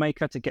ask a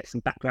filmmaker to get some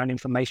background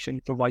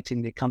information for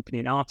writing the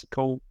accompanying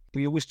article.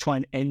 We always try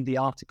and end the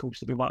articles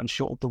that we write on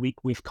Short of the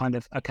Week with kind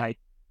of, okay,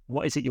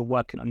 what is it you're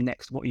working on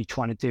next? What are you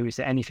trying to do? Is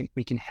there anything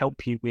we can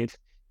help you with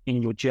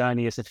in your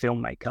journey as a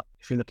filmmaker?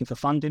 If you're looking for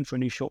funding for a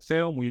new short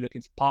film, or you're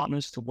looking for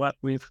partners to work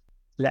with,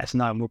 let us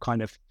know, and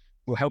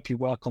we'll help you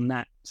work on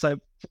that. So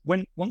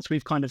once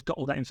we've kind of got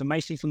all that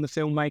information from the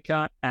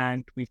filmmaker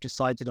and we've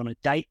decided on a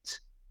date,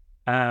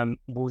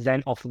 we'll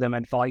then offer them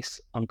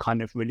advice on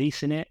kind of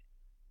releasing it.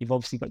 You've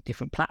obviously got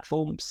different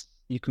platforms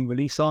you can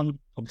release on,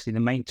 obviously the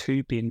main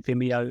 2 being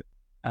Vimeo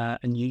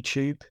and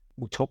YouTube.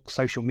 We'll talk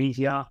social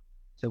media.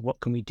 So what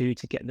can we do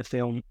to get the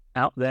film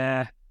out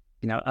there?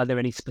 Are there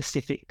any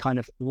specific kind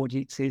of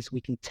audiences we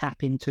can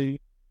tap into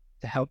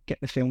to help get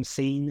the film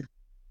seen?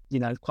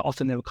 Quite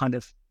often there were kind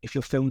of, if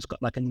your film's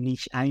got like a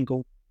niche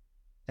angle,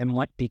 there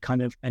might be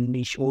kind of a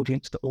niche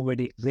audience that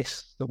already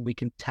exists that we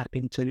can tap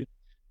into.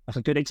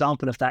 A good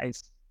example of that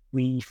is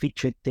we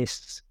featured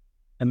this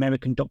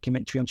American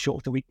documentary on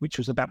Short of the Week, which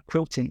was about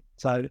quilting.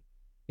 So,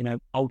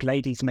 old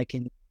ladies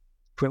making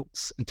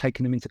quilts and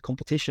taking them into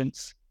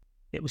competitions.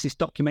 It was this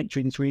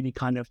documentary, this really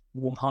kind of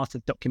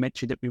warm-hearted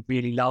documentary that we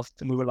really loved.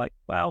 And we were like,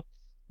 well,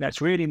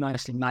 it's really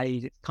nicely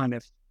made. It's kind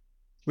of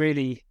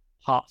really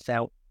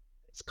heartfelt.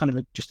 It's kind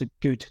of just a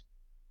good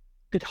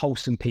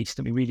wholesome piece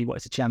that we really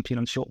wanted to champion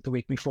on Short of the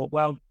Week. We thought,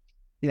 well,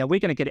 we're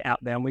going to get it out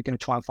there and we're going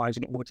to try and find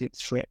an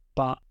audience for it.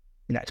 But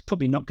it's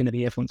probably not going to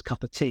be everyone's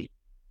cup of tea.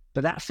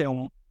 But that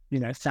film,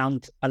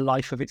 found a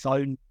life of its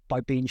own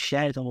by being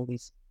shared on all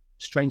these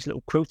strange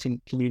little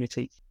quilting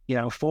communities,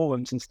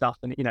 forums and stuff.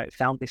 And, it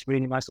found this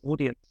really nice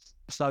audience.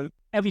 So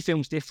every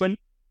film's different.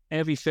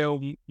 Every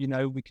film,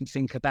 we can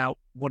think about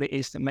what it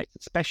is that makes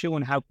it special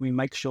and how can we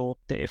make sure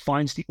that it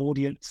finds the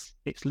audience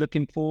it's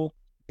looking for.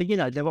 But,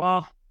 there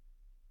are,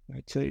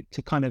 to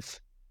kind of,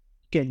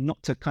 again,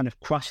 not to kind of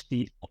crush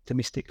the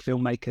optimistic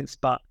filmmakers,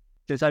 but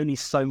there's only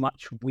so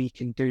much we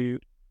can do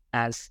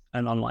as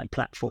an online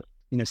platform.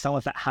 Some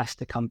of that has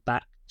to come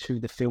back to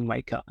the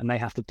filmmaker, and they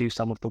have to do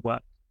some of the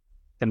work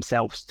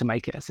themselves to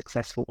make it a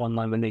successful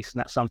online release. And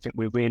that's something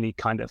we're really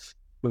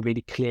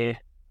clear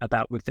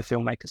about with the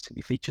filmmakers that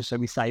we feature. So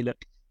we say,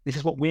 look, this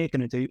is what we're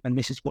going to do, and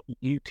this is what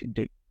you can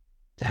do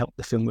to help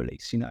the film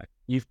release.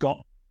 You've got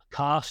a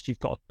cast, you've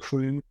got a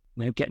crew,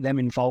 get them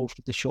involved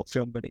with the short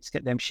film release,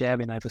 get them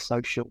sharing over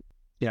social.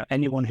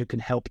 Anyone who can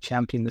help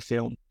champion the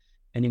film,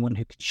 anyone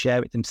who can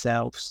share it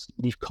themselves,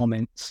 leave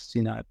comments.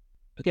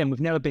 Again,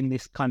 we've never been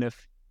this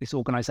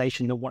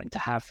organization that wanting to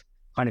have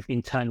kind of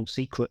internal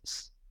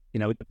secrets.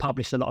 We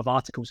publish a lot of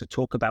articles that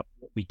talk about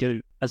what we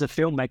do. As a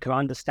filmmaker, I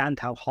understand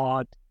how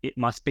hard it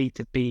must be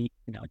to be,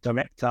 a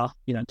director,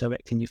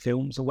 directing your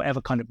films or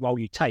whatever kind of role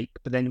you take.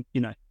 But then,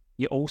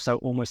 you're also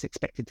almost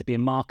expected to be a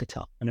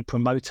marketer and a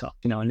promoter,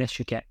 unless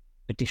you get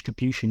a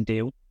distribution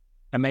deal.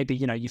 And maybe,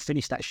 you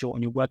finish that short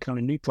and you're working on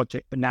a new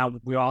project, but now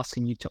we're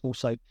asking you to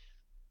also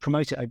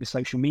promote it over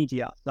social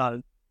media.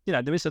 So,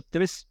 there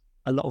is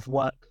a lot of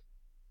work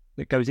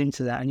that goes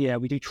into that. And yeah,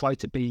 we do try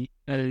to be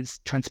as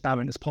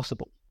transparent as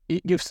possible.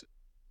 You've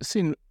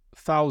seen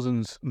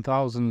thousands and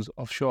thousands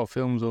of short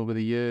films over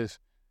the years.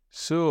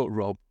 So,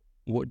 Rob,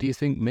 what do you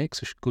think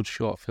makes a good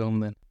short film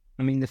then?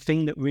 I mean, the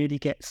thing that really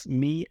gets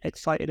me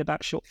excited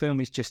about short film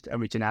is just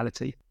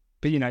originality.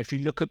 But, if you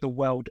look at the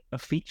world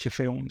of feature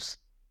films,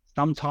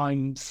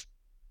 sometimes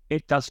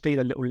it does feel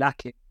a little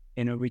lacking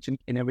in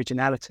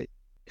originality.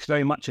 It's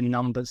very much a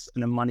numbers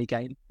and a money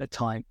game at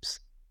times.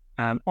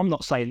 I'm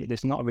not saying that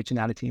there's not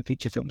originality in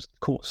feature films. Of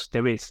course,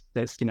 there is.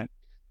 There's,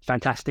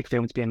 fantastic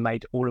films being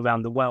made all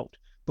around the world.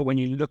 But when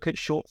you look at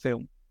short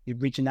film, the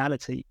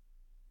originality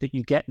that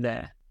you get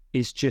there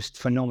is just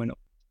phenomenal.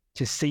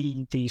 To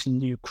see these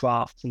new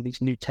crafts and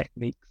these new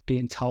techniques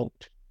being told,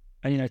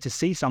 and to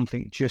see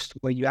something just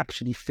where you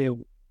actually feel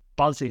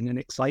buzzing and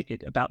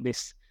excited about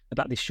this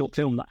short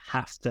film that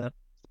has to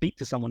speak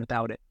to someone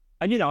about it.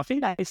 And I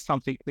think that is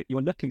something that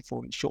you're looking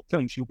for in short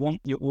films. You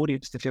want your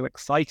audience to feel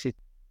excited.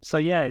 So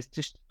yeah, it's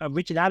just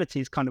originality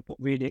is kind of what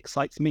really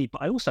excites me.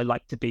 But I also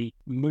like to be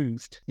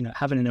moved.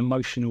 Having an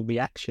emotional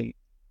reaction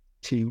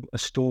to a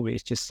story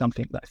is just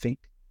something that I think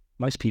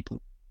most people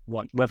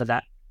want. Whether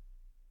that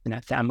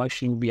that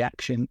emotional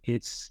reaction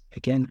is,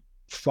 again,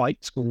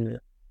 fright or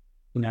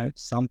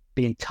some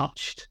being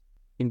touched.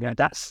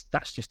 That's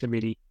just a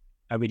really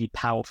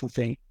powerful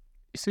thing.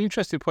 It's an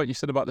interesting point you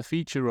said about the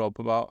feature, Rob,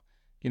 about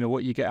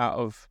what you get out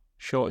of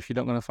shorts you're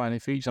not going to find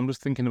in features. I'm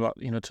just thinking about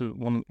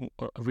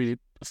a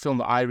film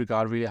that I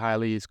regard really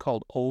highly is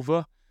called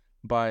Over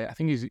by, I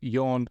think he's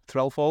Jorn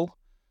Threlfall,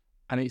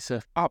 and it's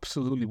an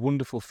absolutely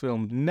wonderful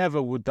film.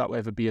 Never would that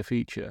ever be a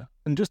feature,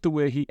 and just the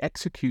way he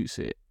executes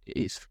it,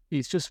 it's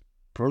just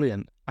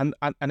brilliant. And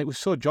it was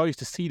so joyous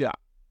to see that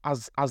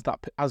as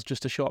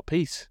just a short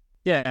piece.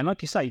 Yeah, and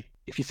like you say,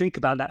 if you think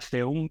about that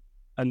film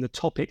and the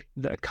topic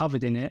that are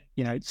covered in it,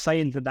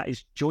 saying that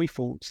is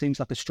joyful seems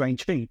like a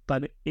strange thing,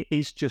 but it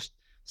is just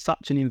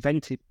such an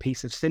inventive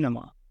piece of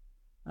cinema.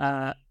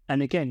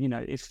 And again,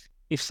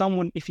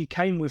 if you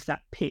came with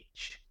that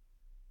pitch,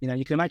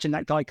 you can imagine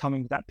that guy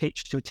coming with that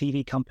pitch to a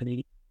TV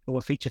company or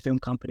a feature film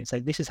company and say,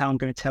 this is how I'm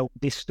going to tell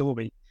this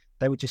story.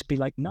 They would just be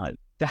like, no,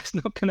 that's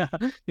not going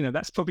to,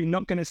 that's probably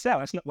not going to sell.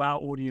 That's not what our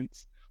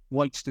audience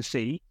wants to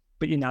see.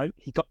 But,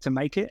 he got to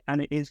make it,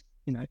 and it is,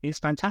 is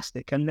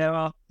fantastic. And there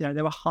are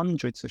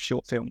hundreds of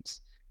short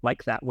films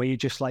like that where you're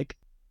just like,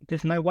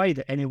 there's no way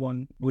that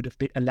anyone would have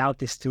allowed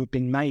this to have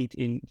been made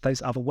in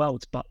those other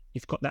worlds, but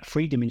you've got that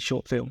freedom in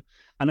short film.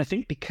 And I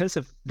think because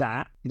of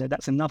that,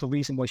 that's another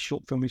reason why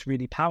short film is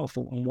really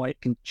powerful and why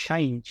it can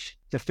change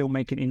the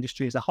filmmaking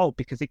industry as a whole,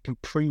 because it can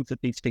prove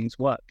that these things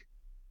work.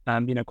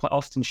 Quite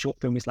often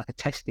short film is like a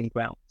testing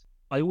ground.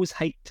 I always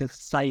hate to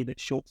say that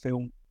short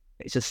film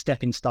is a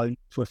stepping stone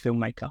for a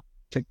filmmaker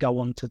to go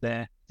on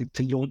to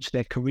launch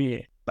their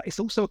career, but it's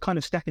also a kind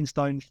of stepping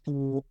stone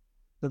for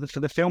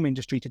the film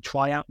industry to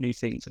try out new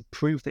things and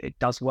prove that it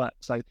does work.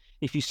 So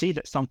if you see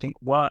that something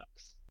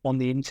works on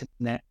the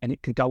internet and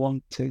it can go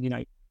on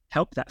to,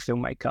 help that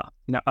filmmaker,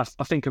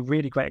 I think a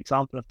really great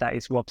example of that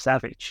is Rob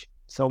Savage.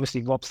 So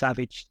obviously Rob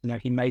Savage,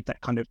 he made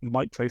that kind of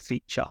micro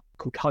feature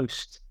called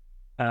Host.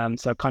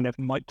 So kind of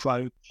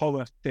micro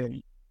horror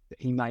film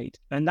that he made.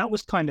 And that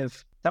was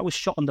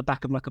shot on the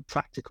back of like a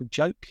practical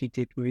joke he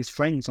did with his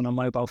friends on a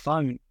mobile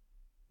phone,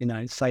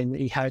 saying that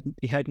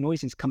he heard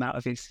noises come out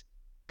of his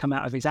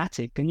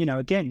attic. And,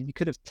 again, you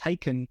could have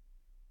taken,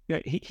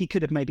 he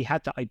could have maybe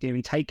had that idea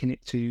and taken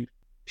it to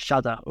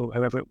Shudder or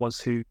whoever it was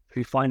who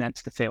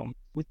financed the film.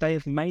 Would they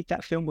have made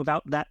that film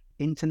without that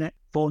internet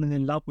falling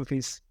in love with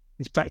his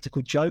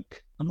practical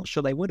joke? I'm not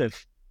sure they would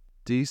have.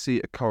 Do you see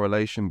a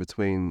correlation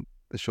between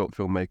the short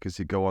filmmakers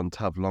who go on to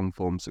have long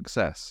form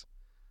success?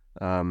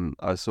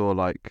 I saw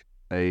like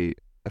a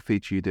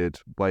feature you did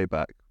way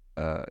back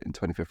in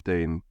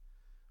 2015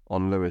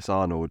 on Lewis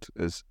Arnold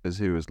as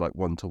he was like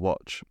one to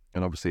watch,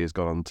 and obviously has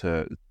gone on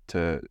to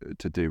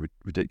do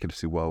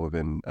ridiculously well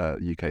within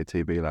UK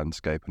TV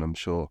landscape, and I'm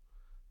sure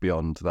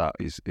beyond that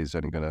he's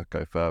only going to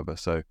go further.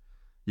 So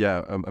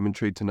yeah, I'm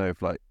intrigued to know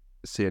if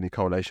see any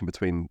correlation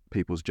between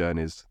people's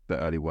journeys, their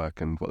early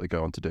work, and what they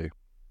go on to do.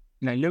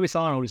 Lewis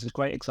Arnold is a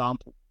great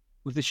example.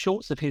 With the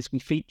shorts of his we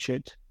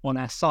featured on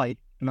our site,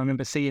 and I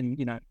remember seeing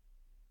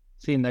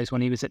those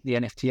when he was at the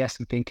NFTS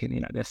and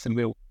thinking, there's some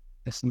real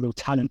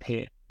talent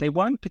here. They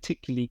weren't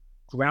particularly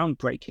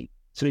groundbreaking,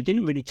 so they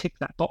didn't really tick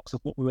that box of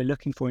what we were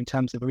looking for in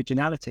terms of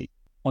originality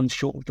on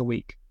Short of the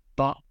Week.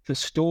 But the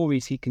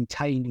stories he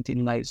contained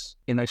in those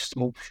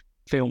small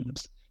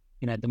films,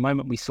 the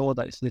moment we saw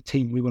those, the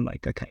team, we were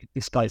like, okay,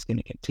 this guy's going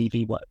to get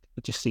TV work.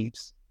 It just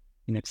seems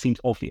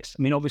obvious.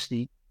 I mean,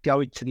 obviously,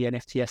 going to the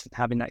NFTS and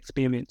having that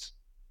experience,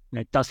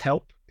 does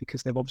help,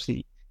 because they've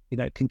obviously,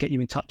 can get you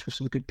in touch with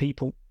some good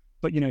people.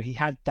 But, he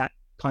had that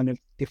kind of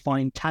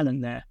defined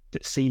talent there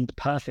that seemed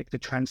perfect to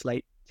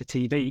translate to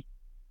TV.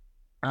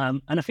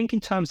 And I think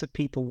in terms of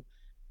people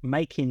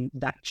making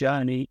that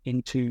journey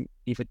into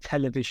either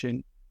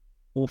television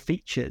or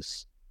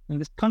features, and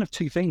there's kind of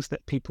two things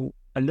that people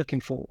are looking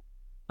for.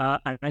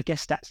 And I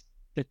guess that's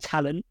the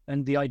talent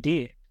and the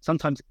idea.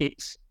 Sometimes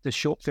it's the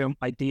short film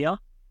idea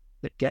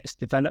that gets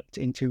developed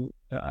into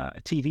a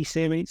TV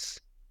series.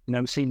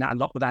 We've seen that a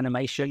lot with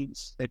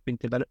animations. They've been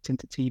developed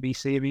into TV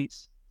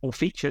series or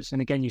features.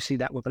 And again, you see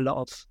that with a lot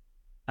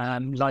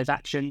of live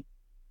action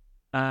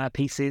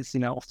pieces.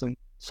 Often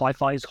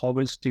sci-fi's,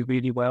 horrors do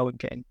really well in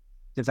getting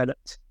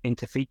developed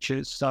into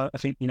features. So I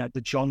think,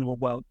 the genre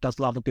world does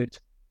love a good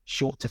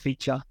short to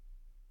feature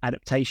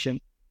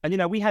adaptation.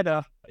 And, we had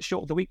a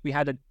short of the week, we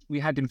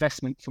had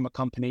investment from a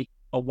company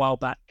a while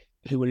back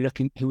who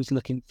was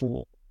looking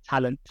for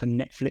talent for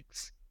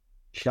Netflix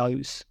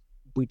shows.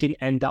 We didn't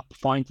end up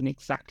finding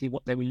exactly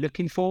what they were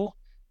looking for.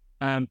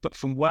 But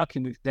from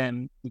working with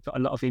them, we've got a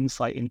lot of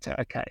insight into,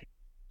 okay,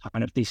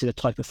 kind of these are the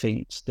type of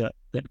things that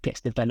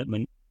gets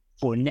development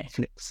for a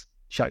Netflix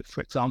show,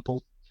 for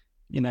example.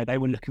 They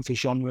were looking for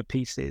genre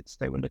pieces.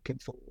 They were looking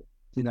for,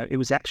 it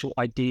was actual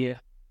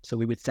idea. So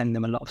we would send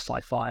them a lot of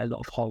sci-fi, a lot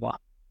of horror.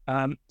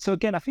 So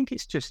again, I think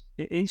it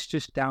is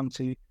just down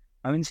to,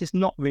 this is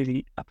not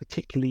really a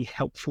particularly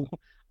helpful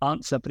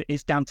answer, but it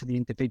is down to the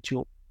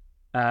individual.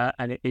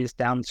 And it is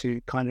down to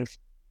kind of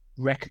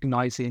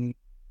recognizing,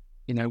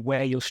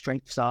 where your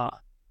strengths are.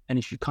 And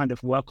if you kind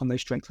of work on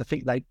those strengths, I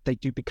think they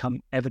do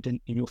become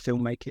evident in your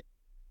filmmaking.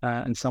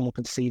 And someone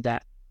can see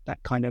that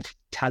kind of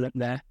talent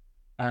there.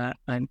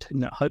 And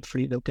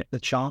hopefully they'll get the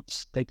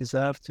chance they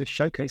deserve to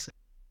showcase it.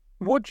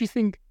 What do you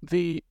think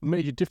the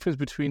major difference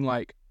between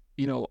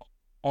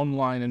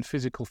online and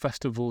physical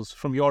festivals,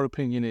 from your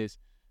opinion, is?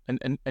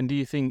 And do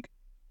you think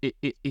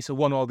it's a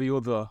one or the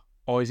other,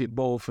 or is it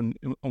both? And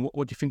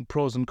what do you think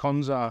pros and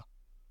cons are?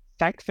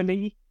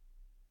 Thankfully,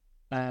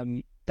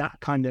 the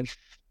kind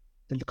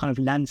of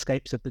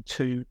landscapes of the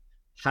two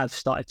have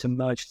started to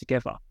merge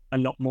together a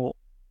lot more.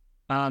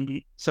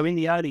 So in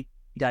the early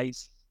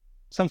days,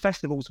 some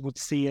festivals would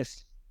see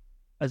us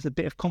as a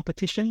bit of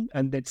competition,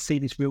 and they'd see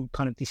this real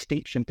kind of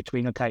distinction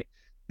between, okay,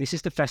 this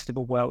is the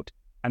festival world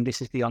and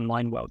this is the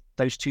online world.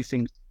 Those two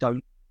things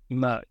don't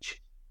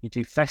merge. You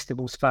do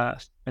festivals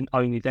first, and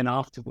only then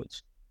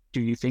afterwards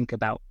do you think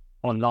about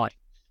online.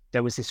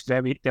 There was this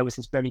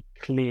very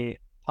clear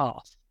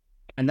path,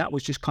 and that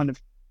was just kind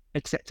of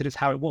accepted as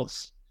how it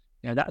was.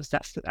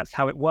 That's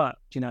how it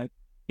worked.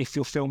 If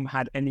your film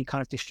had any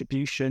kind of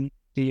distribution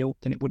deal,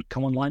 then it wouldn't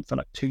come online for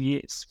like 2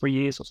 years, 3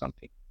 years or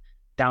something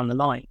down the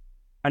line.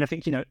 And I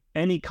think,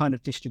 any kind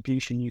of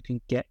distribution you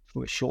can get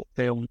for a short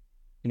film,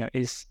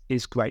 is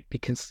great,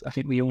 because I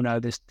think we all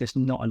know there's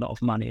not a lot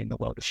of money in the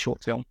world of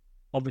short film.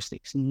 Obviously,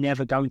 it's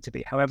never going to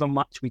be. However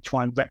much we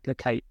try and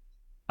replicate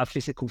a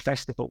physical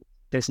festival,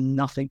 there's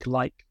nothing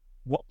like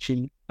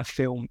watching a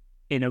film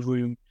in a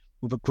room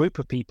with a group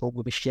of people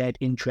with a shared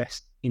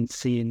interest in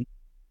seeing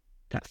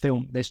that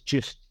film. There's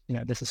just,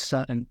 there's a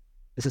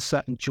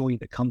certain joy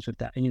that comes with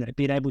that. And,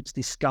 being able to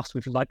discuss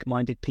with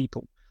like-minded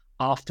people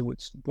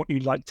afterwards what you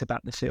liked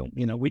about the film,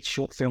 which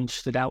short films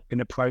stood out in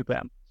a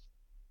program.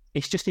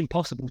 It's just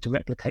impossible to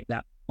replicate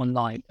that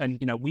online. And,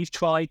 we've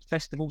tried,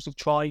 festivals have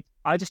tried.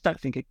 I just don't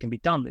think it can be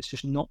done. It's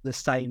just not the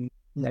same,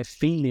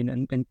 feeling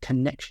and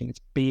connection as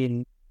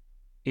being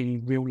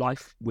in real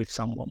life with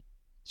someone.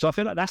 So I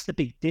feel like that's the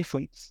big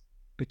difference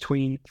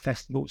between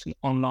festivals and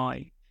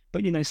online.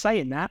 But,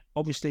 saying that,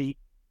 obviously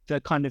the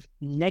kind of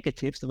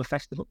negatives of a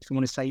festival, if you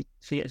want to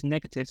see it as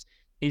negatives,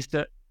 is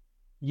that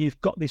you've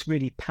got this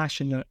really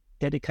passionate,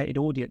 dedicated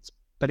audience,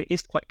 but it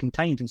is quite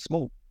contained and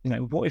small.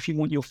 What if you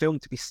want your film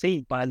to be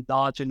seen by a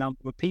larger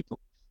number of people?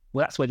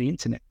 Well, that's where the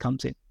internet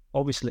comes in,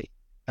 obviously.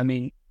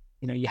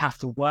 You have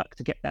to work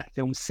to get that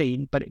film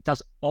seen, but it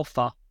does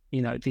offer,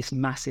 this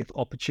massive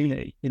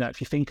opportunity. If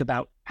you think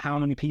about how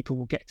many people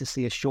will get to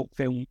see a short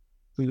film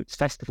through its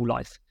festival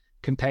life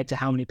compared to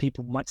how many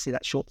people might see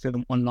that short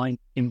film online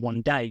in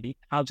one day,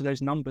 how do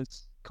those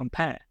numbers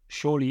compare?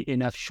 Surely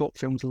in a short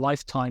film's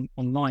lifetime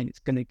online, it's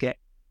going to get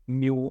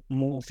more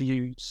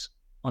views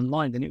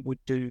online than it would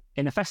do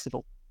in a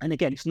festival. And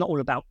again, it's not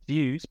all about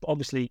views, but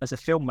obviously as a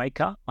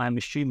filmmaker, I am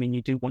assuming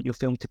you do want your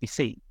film to be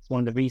seen. It's one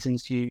of the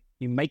reasons you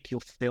make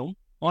your film.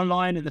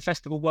 Online and the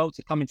festival worlds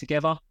are coming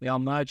together. They are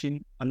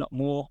merging a lot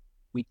more.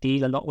 We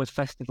deal a lot with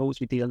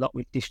festivals. We deal a lot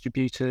with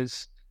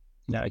distributors.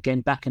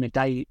 Again, back in the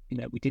day,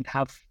 we didn't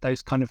have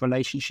those kind of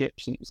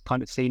relationships, and it was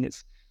kind of seen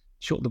as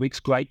short of the week's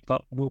great,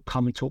 but we'll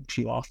come and talk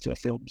to you after a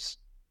film's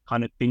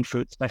kind of been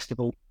through its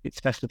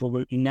festival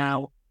route. And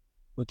now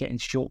we're getting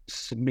shorts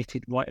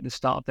submitted right at the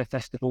start of their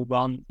festival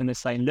run, and they're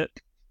saying, look,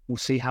 we'll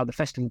see how the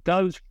festival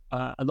goes.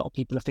 A lot of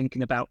people are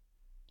thinking about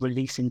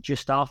releasing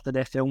just after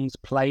their films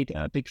played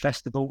at a big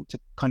festival to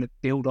kind of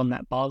build on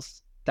that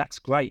buzz. That's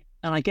great.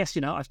 And I guess,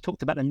 I've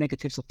talked about the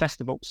negatives of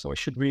festivals, so I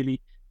should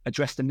really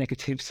address the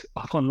negatives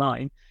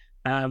online.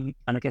 And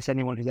I guess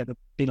anyone who's ever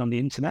been on the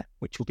internet,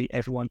 which will be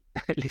everyone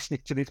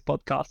listening to this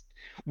podcast,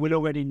 will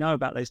already know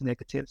about those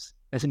negatives.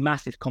 There's a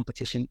massive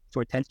competition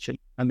for attention.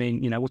 What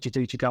do you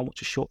do? Do you go and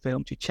watch a short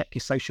film? Do you check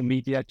your social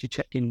media? Do you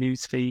check your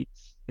news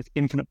feeds? There's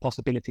infinite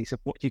possibilities of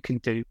what you can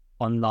do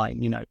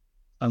online,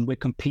 and we're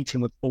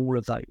competing with all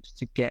of those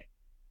to get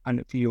kind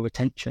of your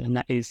attention. And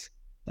that is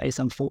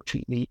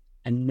unfortunately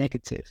a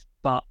negative.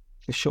 But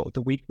for Short of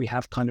the Week, we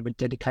have kind of a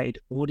dedicated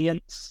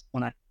audience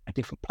on our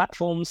different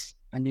platforms.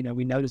 And,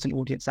 we know there's an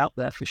audience out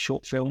there for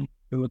short film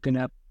who are going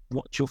to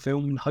watch your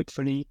film and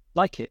hopefully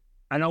like it.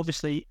 And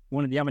obviously,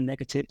 one of the other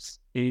negatives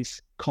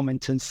is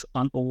commenters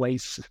aren't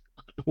always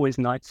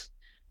nice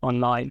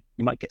online.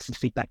 You might get some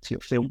feedback to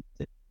your film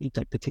that you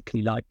don't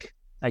particularly like.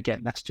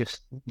 Again, that's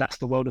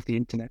the world of the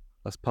internet.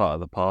 That's part of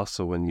the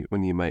parcel.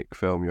 When you make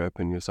film, you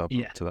open yourself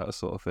up to that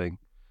sort of thing.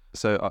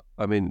 So,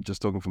 I mean,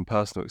 just talking from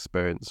personal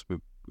experience with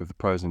the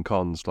pros and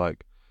cons,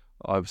 like,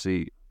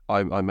 obviously,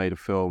 I made a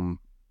film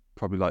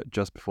probably like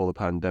just before the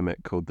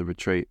pandemic called The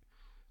Retreat,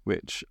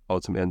 which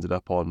ultimately ended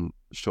up on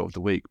Short of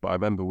the Week. But I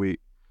remember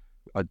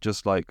I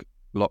just like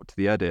locked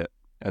the edit,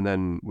 and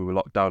then we were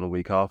locked down a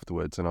week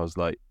afterwards, and I was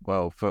like,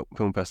 well,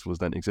 film festivals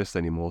don't exist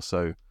anymore,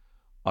 so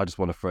I just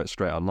want to throw it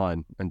straight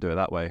online and do it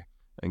that way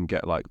and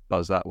get like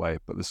buzz that way.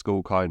 But the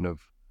school kind of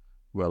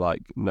were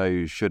like, no,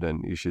 you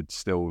shouldn't. You should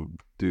still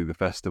do the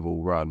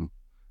festival run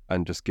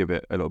and just give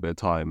it a little bit of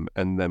time,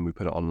 and then we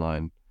put it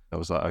online. I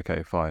was like,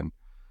 okay, fine,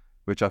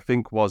 which I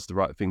think was the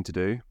right thing to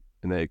do.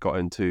 And then it got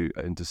into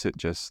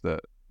Sitges, the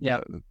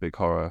big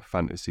horror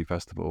fantasy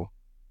festival,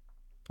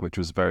 which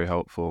was very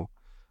helpful.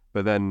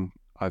 But then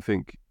I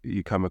think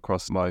you come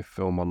across my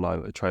film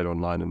online, a trailer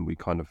online, and we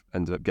kind of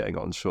ended up getting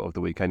it on Short of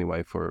the Week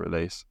anyway for a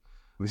release.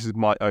 This is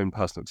my own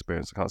personal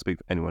experience. I can't speak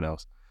for anyone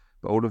else.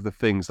 But all of the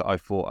things that I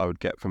thought I would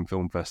get from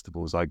film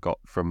festivals, I got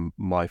from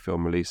my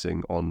film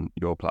releasing on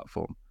your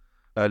platform.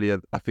 Earlier,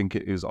 I think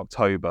it was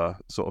October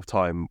sort of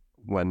time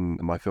when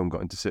my film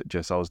got into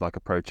Sitges, I was like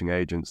approaching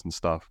agents and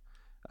stuff,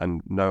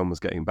 and no one was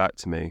getting back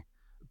to me.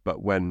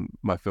 But when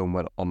my film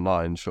went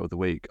online, Short of the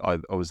Week, I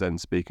was then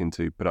speaking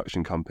to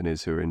production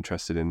companies who were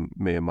interested in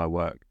me and my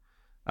work.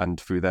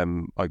 And through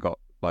them, I got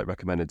like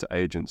recommended to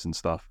agents and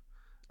stuff.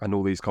 And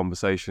all these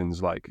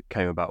conversations like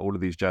came about, all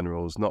of these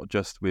generals, not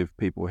just with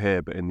people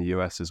here, but in the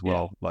US as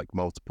well, like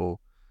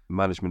multiple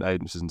management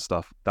agencies and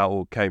stuff. That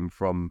all came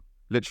from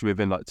literally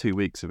within like 2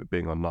 weeks of it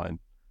being online.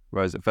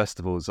 Whereas at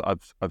festivals,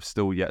 I've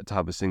still yet to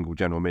have a single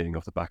general meeting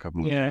off the back of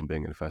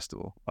being in a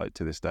festival, like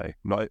to this day.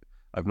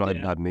 I've not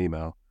even had an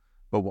email.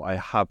 But what I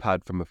have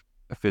had from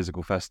a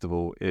physical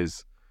festival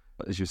is,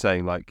 as you're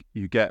saying, like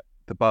you get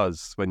the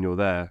buzz when you're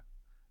there,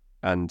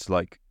 and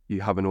like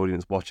you have an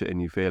audience watch it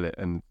and you feel it,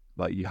 and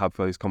like you have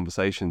those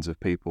conversations with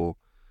people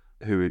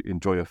who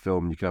enjoy your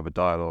film. You can have a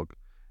dialogue.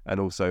 And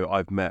also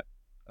I've met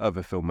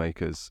other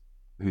filmmakers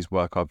whose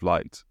work I've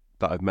liked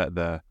that I've met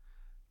there.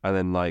 And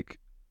then like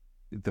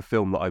the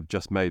film that I've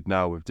just made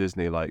now with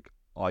Disney, like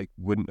I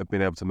wouldn't have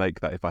been able to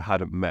make that if I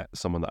hadn't met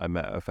someone that I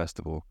met at a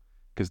festival,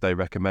 because they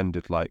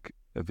recommended like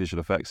a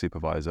visual effects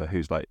supervisor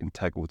who's like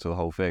integral to the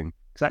whole thing.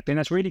 Exactly. And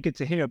that's really good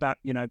to hear about,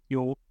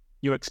 your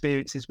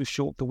experiences with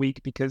Short of the Week,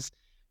 because,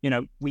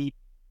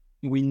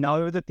 we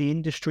know that the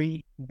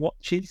industry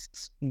watches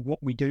what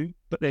we do,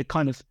 but they're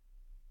kind of,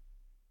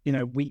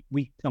 we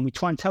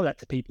try and tell that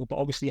to people, but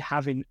obviously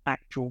having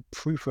actual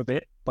proof of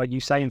it by you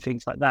saying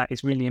things like that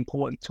is really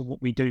important to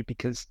what we do,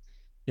 because,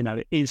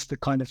 it is the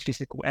kind of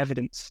physical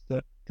evidence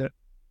that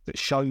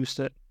shows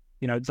that,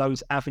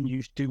 those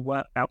avenues do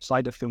work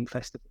outside of film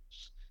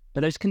festivals.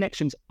 But those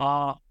connections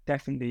are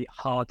definitely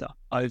harder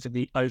over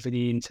the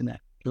internet.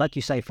 Like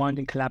you say,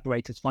 finding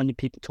collaborators, finding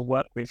people to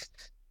work with,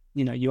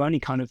 you only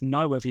kind of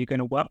know whether you're going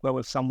to work well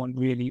with someone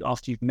really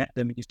after you've met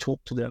them and you've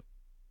talked to them.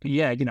 But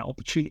yeah,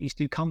 opportunities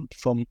do come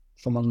from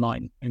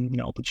online,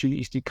 and,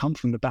 opportunities do come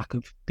from the back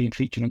of being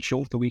featured on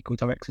Short of the Week or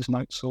Director's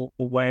Notes or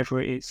wherever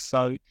it is.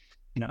 So,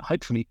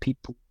 hopefully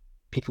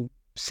people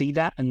see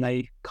that and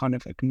they kind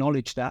of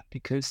acknowledge that,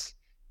 because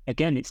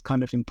again, it's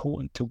kind of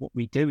important to what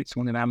we do. It's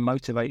one of our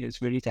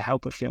motivators really to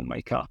help a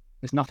filmmaker.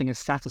 There's nothing as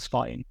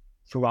satisfying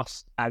for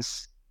us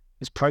as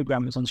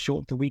programmers on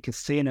Short of the Week as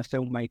seeing a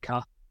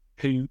filmmaker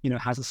who,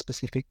 has a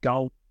specific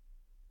goal,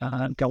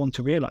 go on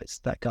to realize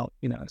that goal.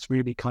 It's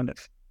really kind of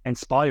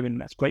inspiring.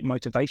 That's great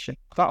motivation.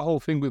 That whole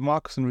thing with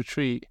Marcus and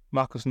Retreat,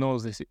 Marcus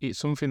knows this, it's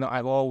something that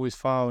I've always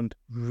found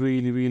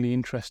really, really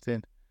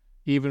interesting.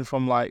 Even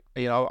from like,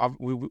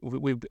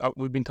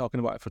 we've been talking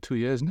about it for 2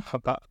 years now,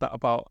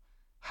 about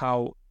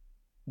how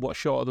what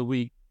Short of the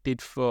Week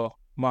did for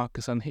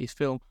Marcus and his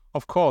film.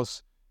 Of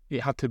course,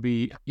 it had to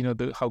be,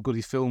 how good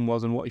his film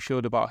was and what he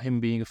showed about him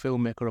being a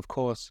filmmaker, of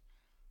course.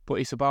 But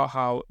it's about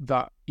how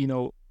that,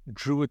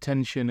 drew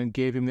attention and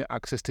gave him the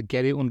access to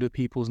get it under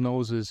people's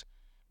noses,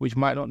 which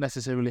might not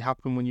necessarily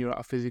happen when you're at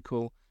a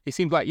physical. It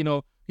seems like,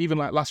 even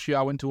like last year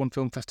I went to one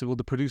film festival,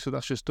 the producer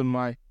that's just done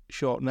my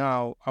short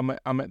now, I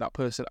met that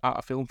person at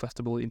a film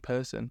festival in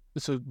person.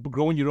 So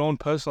growing your own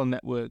personal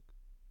network,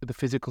 the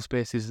physical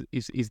space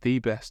is the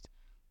best.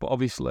 But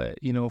obviously,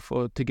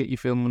 to get your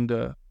film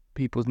under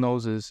people's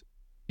noses,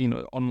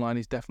 online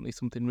is definitely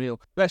something real.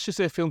 Let's just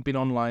say a film's been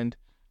online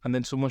and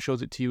then someone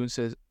shows it to you and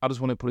says, I just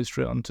want to put it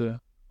straight onto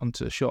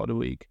Short of the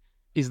Week.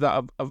 Is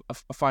that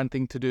a fine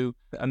thing to do?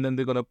 And then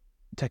they're going to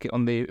take it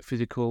on the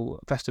physical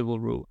festival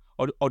route?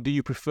 Or do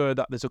you prefer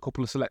that there's a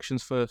couple of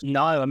selections first?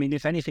 No, I mean,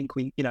 if anything,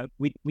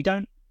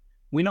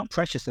 we're not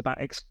precious about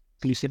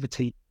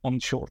exclusivity on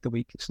Short of the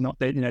Week. It's not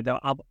that, there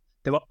are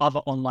There are other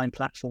online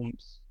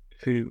platforms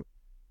who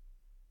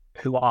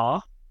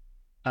are,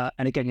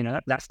 and again, you know,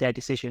 that's their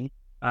decision.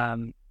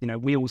 You know,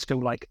 we always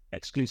feel like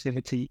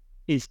exclusivity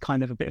is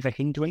kind of a bit of a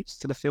hindrance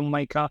to the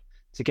filmmaker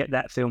to get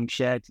that film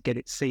shared, to get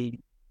it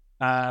seen.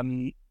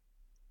 But,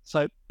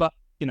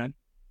 you know,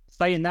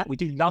 saying that, we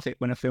do love it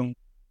when a film,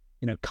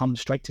 you know,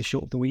 comes straight to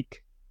short of the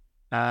week.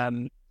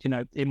 You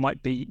know, it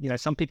might be, you know,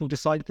 some people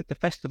decide that the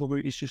festival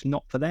route is just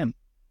not for them.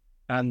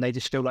 And they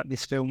just feel like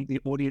this film, the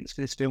audience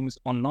for this film is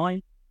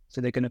online, so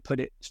they're going to put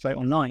it straight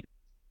online.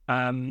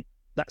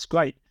 That's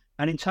great.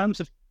 And in terms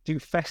of do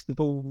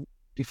festival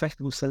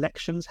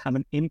selections have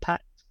an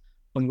impact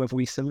on whether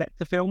we select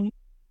the film?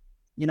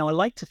 You know, I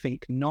like to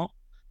think not.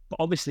 But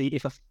obviously,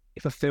 if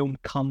a film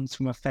comes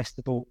from a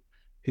festival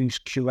whose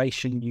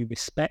curation you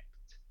respect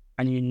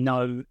and you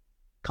know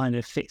kind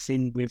of fits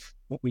in with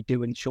what we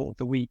do in short of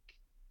the week,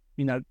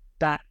 you know,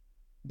 that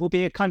will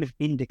be a kind of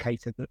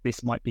indicator that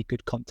this might be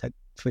good content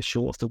for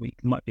short of the week,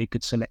 might be a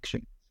good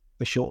selection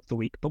for short of the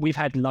week. But we've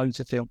had loads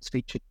of films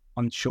featured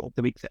on short of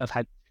the week that have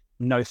had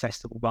no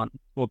festival run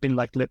or been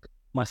like, look,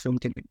 my film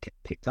didn't get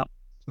picked up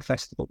for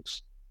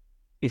festivals.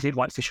 Is it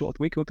right for short of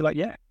the week? We'll be like,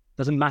 yeah,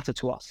 doesn't matter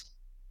to us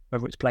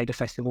whether it's played a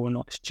festival or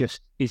not. It's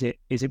just, is it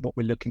what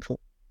we're looking for?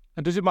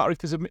 And does it matter if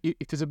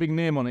there's a big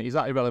name on it? Is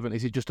that irrelevant?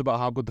 Is it just about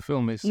how good the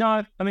film is?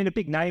 No, I mean, a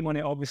big name on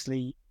it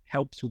obviously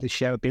helps with the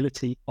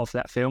shareability of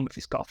that film. If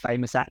it's got a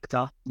famous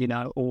actor, you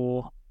know,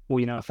 or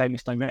you know, a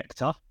famous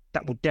director,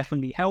 that will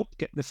definitely help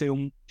get the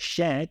film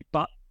shared.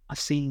 But I've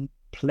seen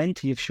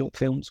plenty of short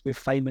films with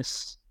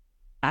famous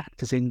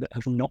actors in that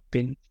have not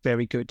been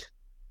very good.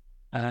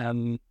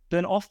 Then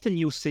often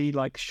you'll see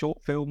like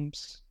short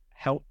films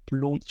help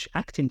launch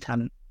acting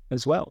talent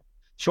as well.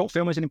 Short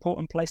film is an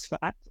important place for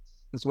actors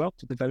as well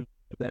to develop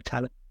their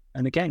talent.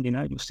 And again, you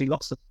know, you'll see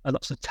lots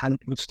of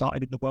talent who've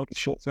started in the world of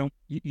short film.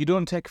 You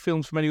don't take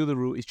films from any other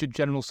route. It's just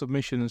general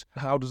submissions.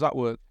 How does that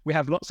work? We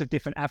have lots of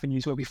different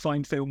avenues where we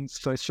find films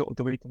for short of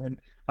the week, and then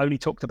only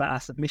talked about our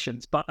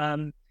submissions. But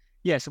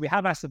yeah, so we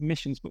have our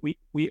submissions, but we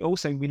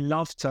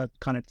love to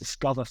kind of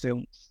discover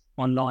films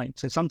online.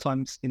 So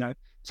sometimes, you know,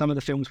 some of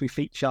the films we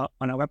feature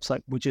on our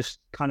website were just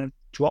kind of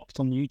dropped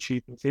on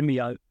YouTube or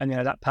Vimeo, and you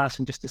know, that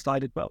person just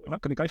decided, well, we're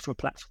not going to go for a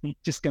platform, we're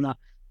just going to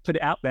put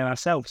it out there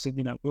ourselves. And,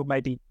 you know, we'll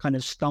maybe kind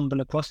of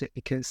stumble across it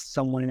because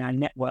someone in our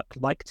network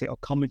liked it or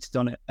commented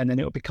on it, and then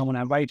it'll become on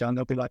our radar and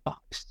they'll be like, oh,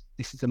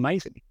 this is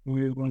amazing.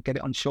 We want to get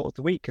it on short of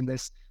the week. And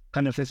there's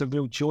a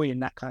real joy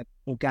in that kind of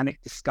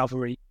organic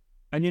discovery.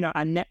 And, you know,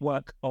 the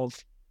network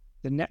of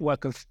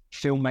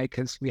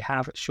filmmakers we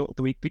have at short of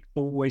the week, we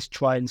always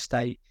try and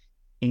stay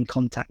in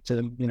contact to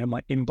them. You know,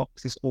 my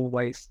inbox is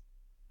always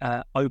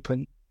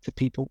open to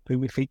people who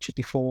we featured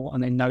before,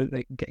 and they know that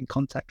they can get in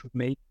contact with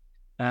me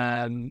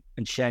and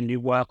share new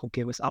work or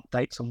give us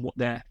updates on what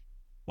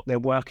they're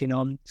working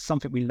on.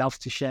 Something we love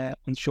to share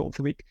on short of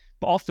the week.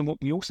 But often what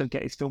we also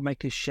get is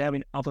filmmakers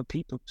sharing other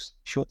people's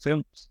short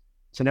films.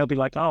 So they'll be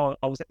like, oh,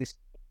 I was at this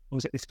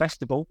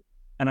festival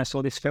and I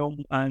saw this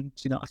film, and,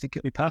 you know, I think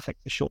it'll be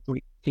perfect for short of the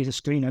week. Here's a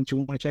screener. Do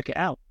you want to check it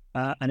out?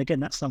 And again,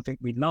 that's something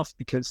we love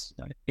because,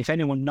 you know, if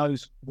anyone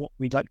knows what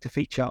we'd like to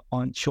feature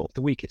on short of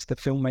the week, it's the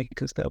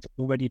filmmakers that have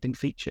already been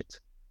featured.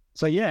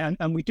 So yeah,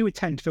 and we do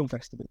attend film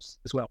festivals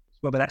as well,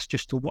 whether that's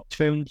just to watch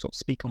films or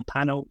speak on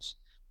panels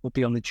or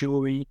be on the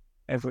jury,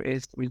 whatever it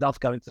is. We love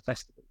going to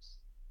festivals.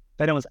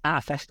 If anyone's at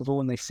a festival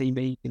and they see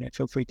me, you know,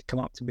 feel free to come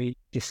up to me,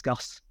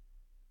 discuss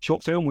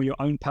short film or your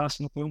own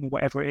personal film or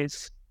whatever it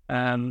is.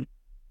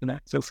 You know,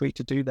 feel free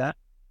to do that.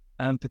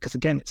 Because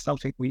again, it's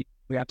something we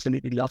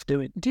absolutely love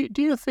doing. Do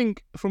you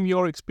think, from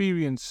your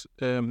experience,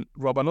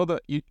 Rob, I know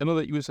that you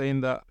were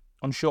saying that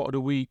on short of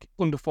the week,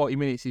 under 40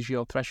 minutes is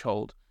your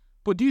threshold.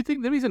 But do you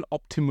think there is an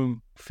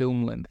optimum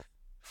film length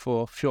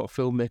for short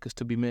filmmakers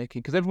to be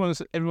making? Because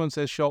everyone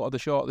says shorter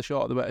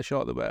the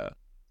better.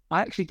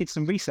 I actually did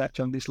some research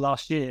on this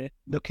last year,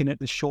 looking at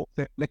the short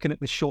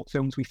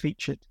films we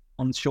featured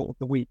on short of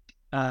the week,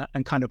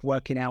 and kind of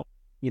working out,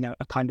 you know,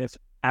 a kind of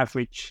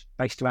average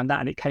based around that,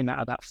 and it came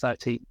out about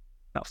 13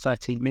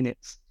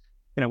 minutes.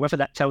 You know, whether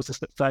that tells us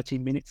that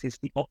 13 minutes is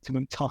the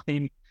optimum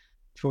time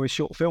for a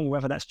short film, or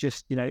whether that's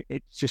just, you know,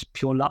 it's just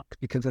pure luck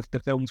because of the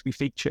films we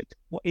featured.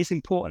 What is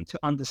important to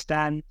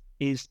understand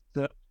is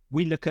that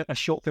we look at a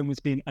short film as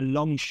being a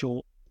long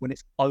short when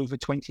it's over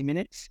 20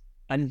 minutes.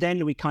 And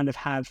then we kind of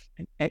have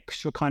an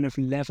extra kind of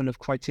level of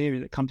criteria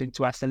that comes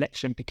into our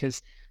selection,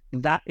 because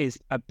that is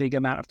a big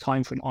amount of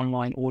time for an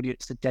online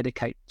audience to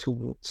dedicate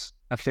towards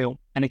a film.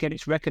 And again,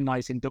 it's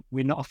recognizing that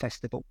we're not a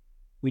festival.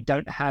 We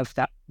don't have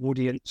that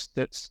audience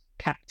that's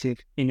captive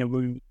in a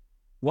room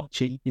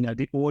watching. You know,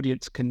 the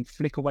audience can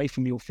flick away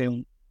from your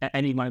film at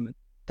any moment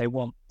they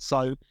want.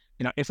 So,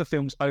 you know, if a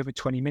film's over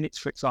 20 minutes,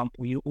 for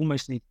example, you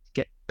almost need to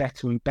get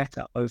better and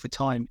better over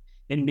time.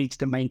 It needs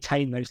to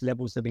maintain those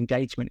levels of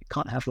engagement. It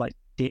can't have like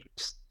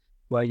dips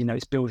where, you know,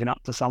 it's building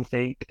up to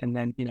something and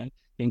then, you know,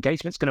 the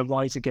engagement's going to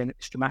rise again at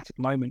this dramatic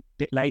moment. A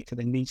bit later,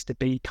 there needs to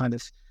be kind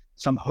of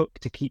some hook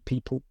to keep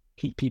people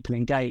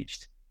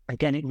engaged.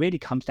 again, it really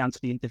comes down to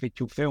the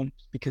individual films,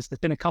 because there's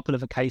been a couple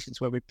of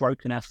occasions where we've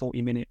broken our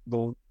 40-minute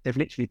rule. They've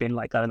literally been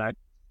like, I don't know,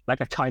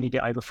 like a tiny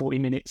bit over 40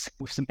 minutes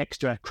with some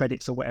extra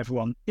credits or whatever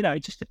on.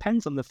 It just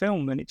depends on the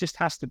film, and it just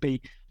has to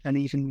be an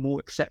even more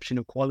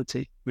exceptional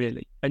quality,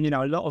 really. And,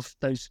 a lot of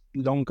those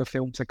longer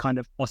films are kind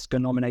of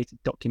Oscar-nominated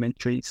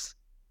documentaries,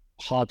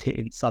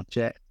 hard-hitting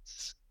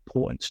subjects,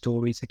 important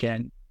stories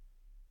again.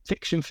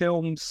 Fiction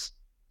films,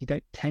 you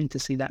don't tend to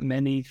see that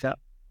many that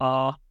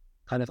are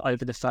kind of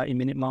over the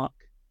 30-minute mark.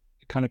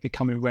 They're kind of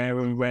becoming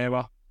rarer and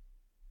rarer.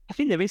 I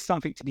think there is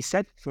something to be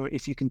said for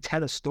if you can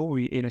tell a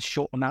story in a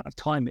short amount of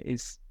time. It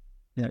is,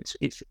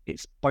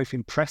 it's both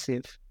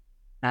impressive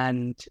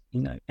and,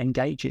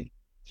 engaging.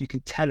 If you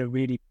can tell a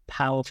really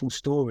powerful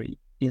story,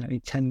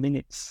 in 10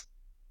 minutes,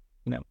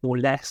 or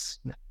less,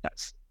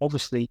 that's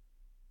obviously,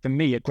 for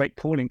me, a great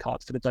calling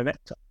card for the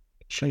director.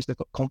 It shows they've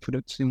got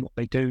confidence in what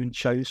they do, and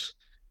shows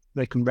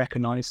they can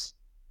recognize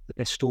that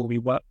their story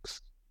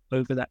works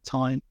over that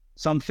time.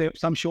 Some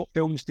short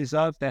films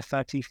deserve their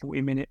 30,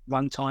 40-minute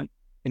runtime.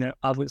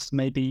 Others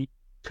maybe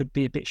could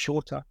be a bit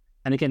shorter.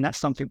 And again, that's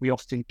something we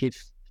often give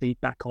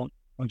feedback on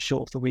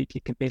Short of the Week.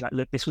 It can be like,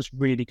 look, this was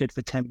really good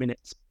for 10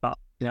 minutes, but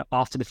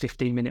after the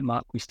 15-minute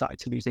mark, we started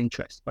to lose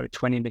interest. By the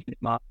 20-minute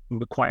mark, we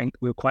were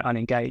quite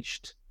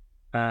unengaged.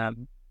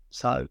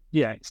 So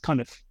yeah, it's kind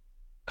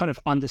of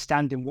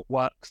understanding what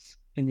works,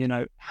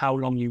 and how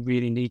long you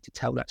really need to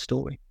tell that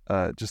story.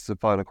 Just a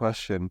final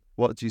question.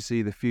 What do you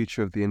see the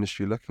future of the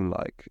industry looking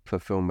like for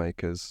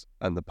filmmakers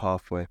and the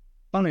pathway?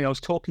 Funny, I was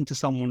talking to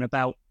someone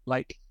about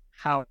like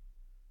how the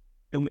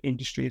film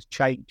industry has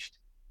changed,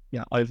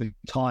 over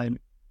time.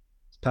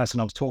 This person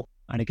I was talking,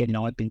 and again,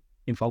 I've been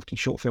involved in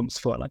short films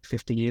for like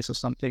 50 years or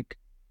something.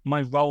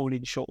 My role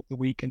in Short of the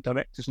Week and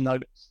Director's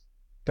Notes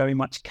very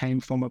much came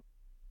from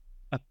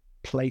a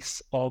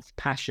place of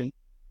passion.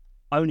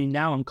 Only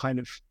now I'm kind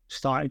of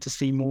starting to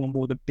see more and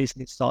more the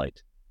business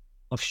side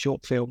of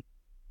short film.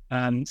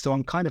 So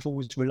I'm kind of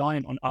always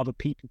reliant on other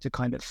people to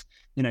kind of,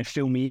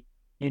 fill me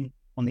in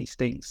on these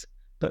things.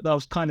 But I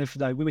was kind of,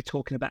 we were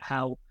talking about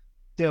how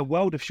the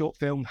world of short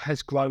film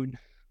has grown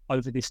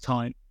over this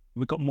time.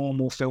 We've got more and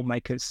more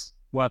filmmakers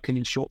working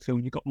in short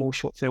film. You've got more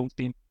short films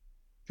being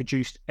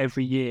produced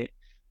every year.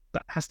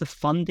 But has the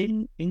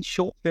funding in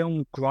short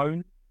film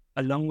grown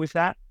along with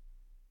that?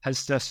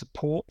 Has the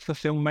support for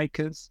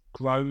filmmakers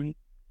grown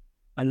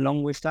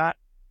along with that?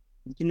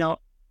 I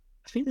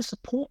think the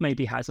support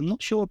maybe has. I'm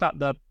not sure about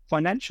the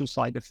financial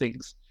side of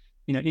things.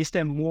 Is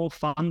there more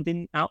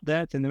funding out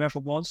there than there ever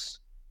was?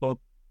 Or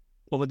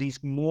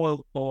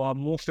are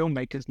more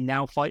filmmakers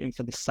now fighting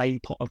for the same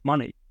pot of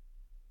money?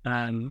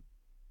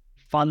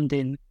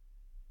 Funding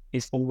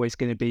is always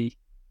going to be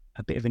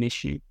a bit of an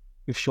issue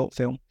with short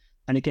film.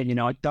 And again,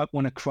 I don't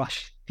want to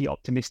crush the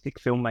optimistic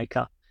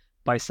filmmaker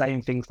by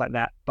saying things like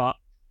that, but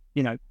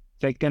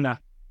they're gonna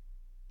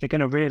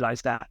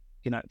realize that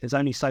there's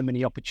only so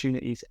many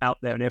opportunities out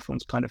there, and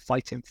everyone's kind of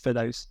fighting for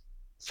those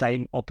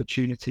same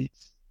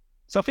opportunities.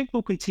 So I think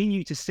we'll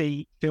continue to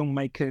see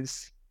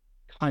filmmakers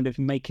kind of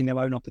making their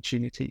own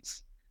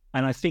opportunities,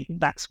 and I think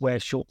that's where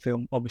short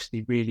film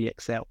obviously really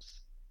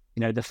excels.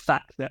 The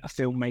fact that a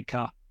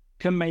filmmaker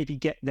can maybe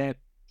get their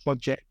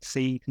project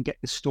seen and get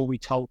the story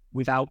told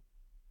without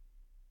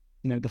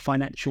the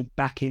financial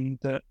backing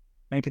that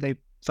maybe they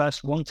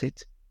first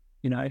wanted.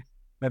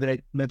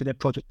 Maybe their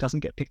project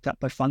doesn't get picked up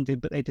by funding,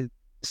 but they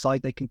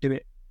decide they can do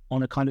it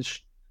on a kind of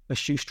a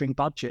shoestring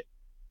budget,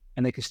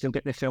 and they can still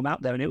get their film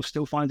out there, and it'll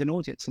still find an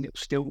audience, and it'll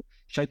still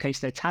showcase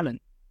their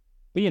talent.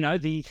 But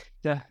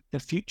the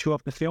future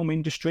of the film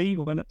industry,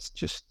 well, it's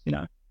just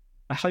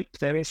I hope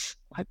there is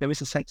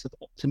a sense of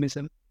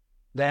optimism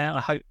there. I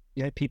hope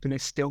people are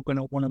still going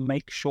to want to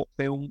make short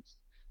films.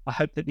 I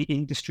hope that the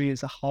industry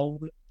as a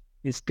whole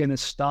is going to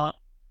start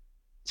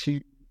to,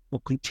 or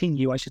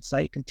continue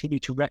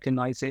to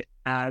recognize it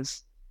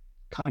as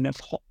kind of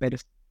hotbed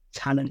of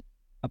talent,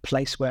 a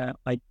place where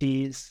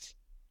ideas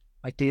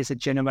are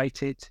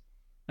generated,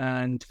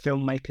 and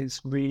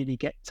filmmakers really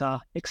get to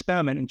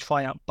experiment and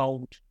try out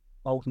bold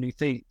new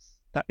things.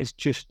 That is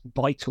just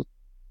vital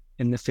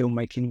in the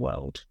filmmaking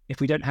world.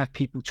 If we don't have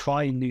people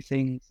trying new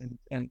things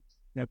and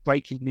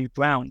breaking new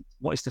ground,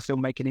 what is the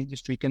filmmaking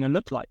industry going to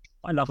look like?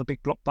 I love a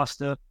big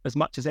blockbuster as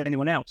much as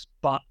anyone else,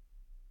 but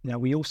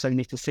we also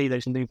need to see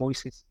those new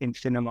voices in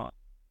cinema,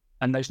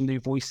 and those new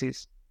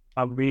voices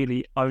are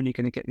really only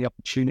going to get the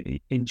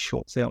opportunity in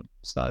short film.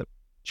 So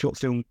short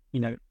film,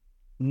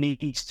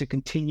 needs to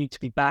continue to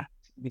be backed,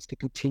 needs to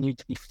continue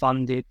to be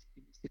funded,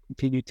 it needs to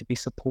continue to be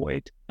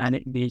supported, and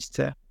it needs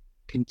to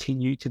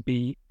continue to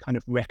be kind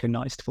of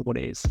recognized for what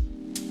it is.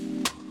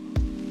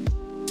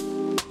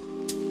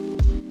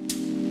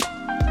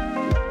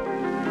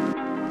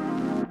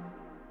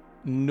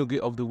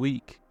 Nugget of the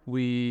week.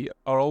 We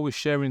are always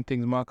sharing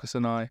things, Marcus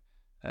and I,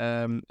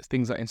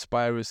 things that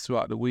inspire us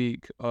throughout the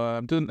week.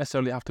 Doesn't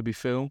necessarily have to be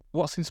film.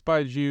 What's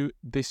inspired you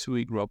this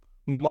week, Rob?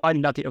 My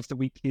nugget of the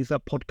week is a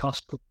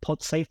podcast called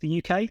Pod Save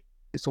the UK.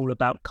 It's all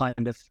about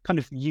kind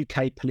of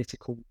UK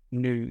political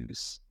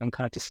news and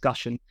kind of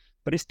discussion.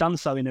 but it's done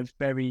so in a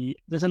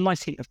there's a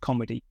nice hint of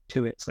comedy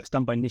to it. So it's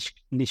done by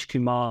Nish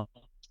Kumar.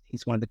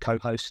 He's one of the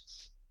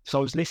co-hosts.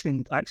 So I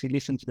actually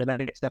listened to the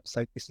latest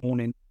episode this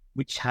morning,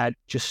 which had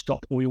Just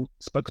Stop Oil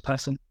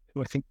spokesperson,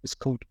 who I think was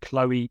called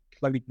Chloe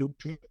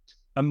Nugent,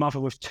 a mother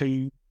of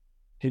two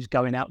who's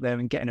going out there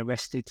and getting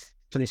arrested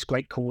for this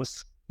great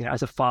cause.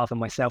 As a father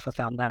myself, I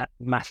found that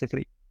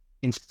massively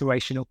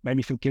inspirational. Made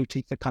me feel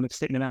guilty for kind of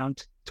sitting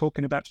around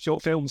talking about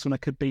short films when I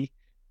could be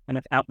kind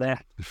of out there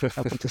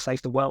helping to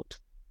save the world.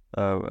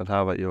 And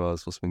how about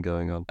yours? What's been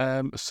going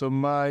on? So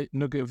my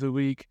nugget of the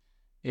week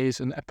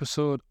is an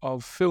episode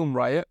of Film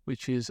Riot,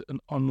 which is an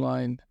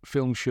online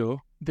film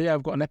show. They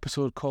have got an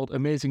episode called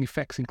Amazing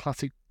Effects in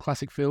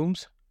Classic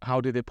Films.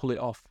 How did they pull it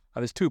off?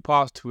 And there's 2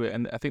 parts to it,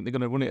 and I think they're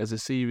going to run it as a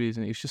series,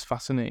 and it's just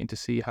fascinating to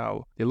see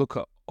how they look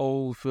at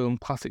old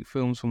classic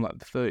films from like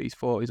the 30s,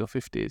 40s or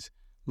 50s,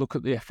 look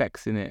at the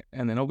effects in it,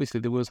 and then obviously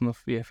there was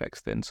enough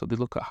VFX then, so they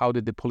look at how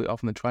did they pull it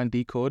off and they try and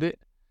decode it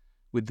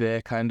with their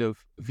kind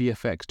of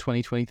VFX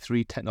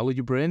 2023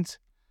 technology brains.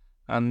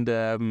 And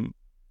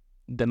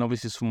then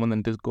obviously someone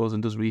then goes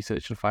and does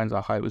research and finds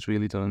out how it was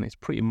really done, and it's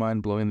pretty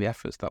mind-blowing the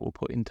efforts that were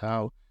put into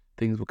how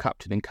things were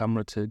captured in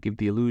camera to give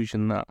the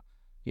illusion that,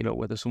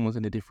 whether someone's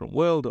in a different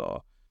world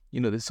or,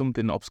 there's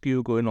something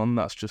obscure going on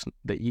that's just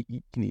that you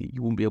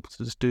wouldn't be able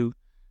to just do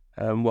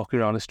walking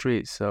around the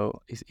streets.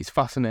 So it's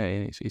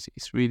fascinating.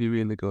 It's really,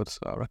 really good. So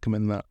I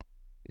recommend that.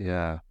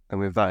 Yeah. And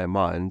with that in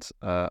mind,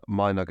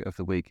 my nugget of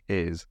the week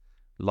is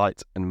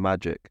Light and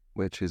Magic,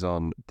 which is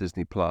on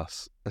Disney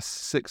Plus. A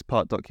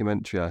 6-part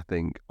documentary, I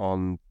think,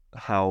 on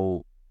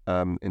how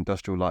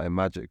industrial light and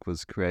magic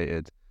was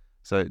created.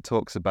 So it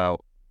talks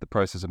about the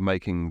process of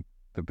making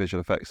the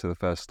visual effects of the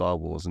first Star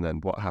Wars and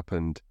then what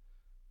happened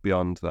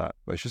beyond that.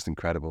 But it's just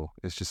incredible.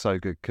 It's just so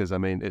good because,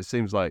 it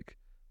seems like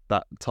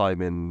that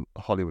time in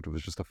Hollywood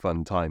was just a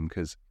fun time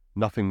because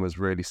nothing was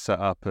really set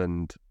up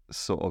and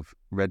sort of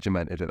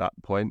regimented at that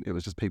point. It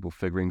was just people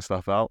figuring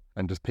stuff out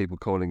and just people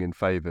calling in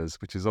favours,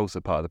 which is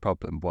also part of the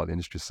problem why the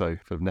industry is so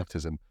full of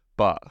nepotism.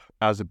 But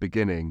as a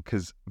beginning,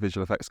 because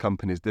visual effects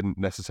companies didn't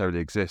necessarily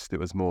exist, it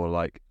was more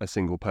like a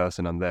single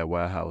person and their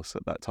warehouse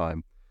at that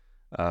time.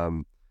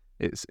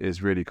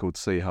 It's really cool to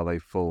see how they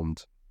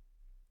formed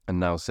and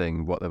now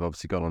seeing what they've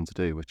obviously gone on to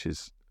do, which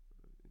is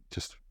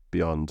just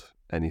beyond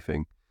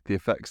anything. The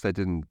effects they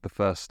did in the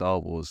first Star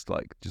Wars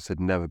just had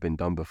never been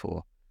done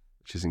before,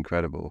 which is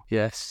incredible.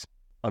 Yes.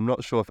 I'm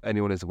not sure if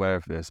anyone is aware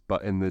of this,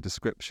 but in the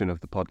description of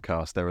the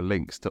podcast, there are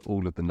links to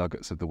all of the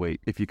nuggets of the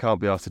week. If you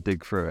can't be asked to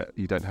dig through it,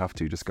 you don't have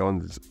to. Just go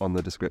on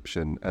the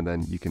description and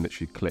then you can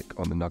literally click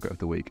on the nugget of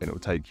the week and it will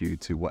take you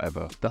to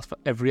whatever. That's for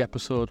every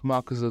episode.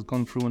 Marcus has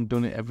gone through and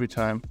done it every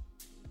time.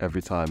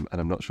 Every time.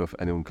 And I'm not sure if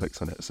anyone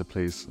clicks on it. So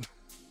please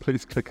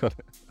click on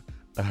it.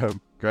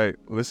 Great.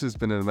 Well, this has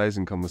been an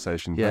amazing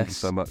conversation. Yes. Thank you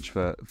so much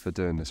for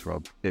doing this,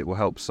 Rob. It will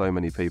help so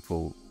many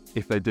people.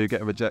 If they do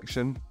get a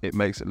rejection, it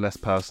makes it less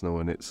personal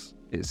and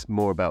it's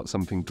more about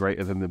something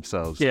greater than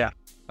themselves. Yeah.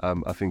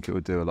 I think it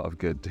would do a lot of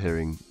good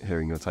hearing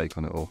your take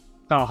on it all.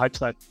 Oh, I hope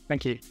so.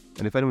 Thank you.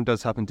 And if anyone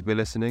does happen to be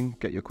listening,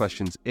 get your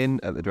questions in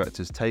at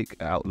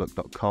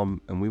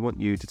thedirectorstake@outlook.com, and we want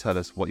you to tell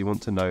us what you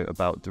want to know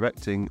about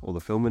directing or the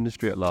film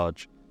industry at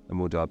large, and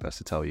we'll do our best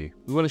to tell you.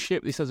 We want to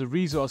shape this as a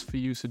resource for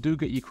you, so do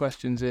get your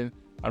questions in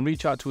and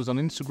reach out to us on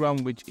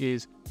Instagram, which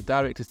is the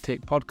Director's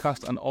Take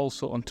Podcast, and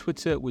also on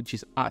Twitter, which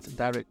is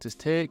 @Director's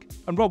Take.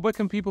 And Rob, where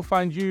can people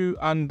find you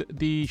and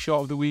the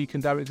Short of the Week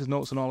and Director's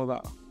Notes and all of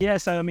that? Yeah,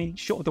 so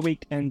Short of the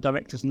Week and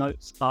Director's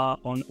Notes are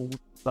on all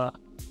the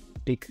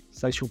big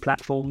social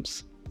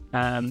platforms.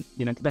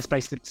 The best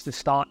place to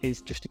start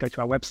is just to go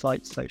to our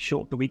website, so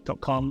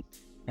shortoftheweek.com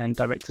and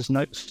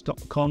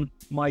directorsnotes.com.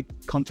 My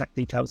contact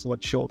details are on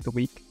Short of the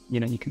Week.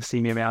 You can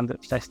see me around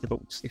at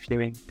festivals if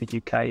you're in the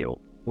UK or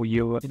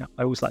Europe.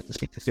 I always like to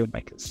speak to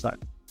filmmakers, so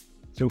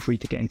feel free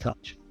to get in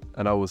touch.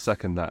 And I will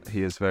second that.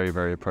 He is very,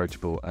 very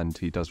approachable and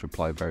he does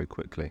reply very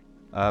quickly.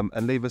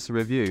 And leave us a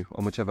review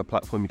on whichever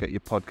platform you get your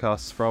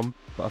podcasts from.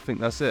 But I think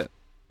that's it.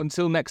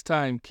 Until next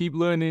time, keep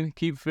learning,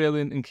 keep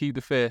failing, and keep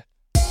the faith.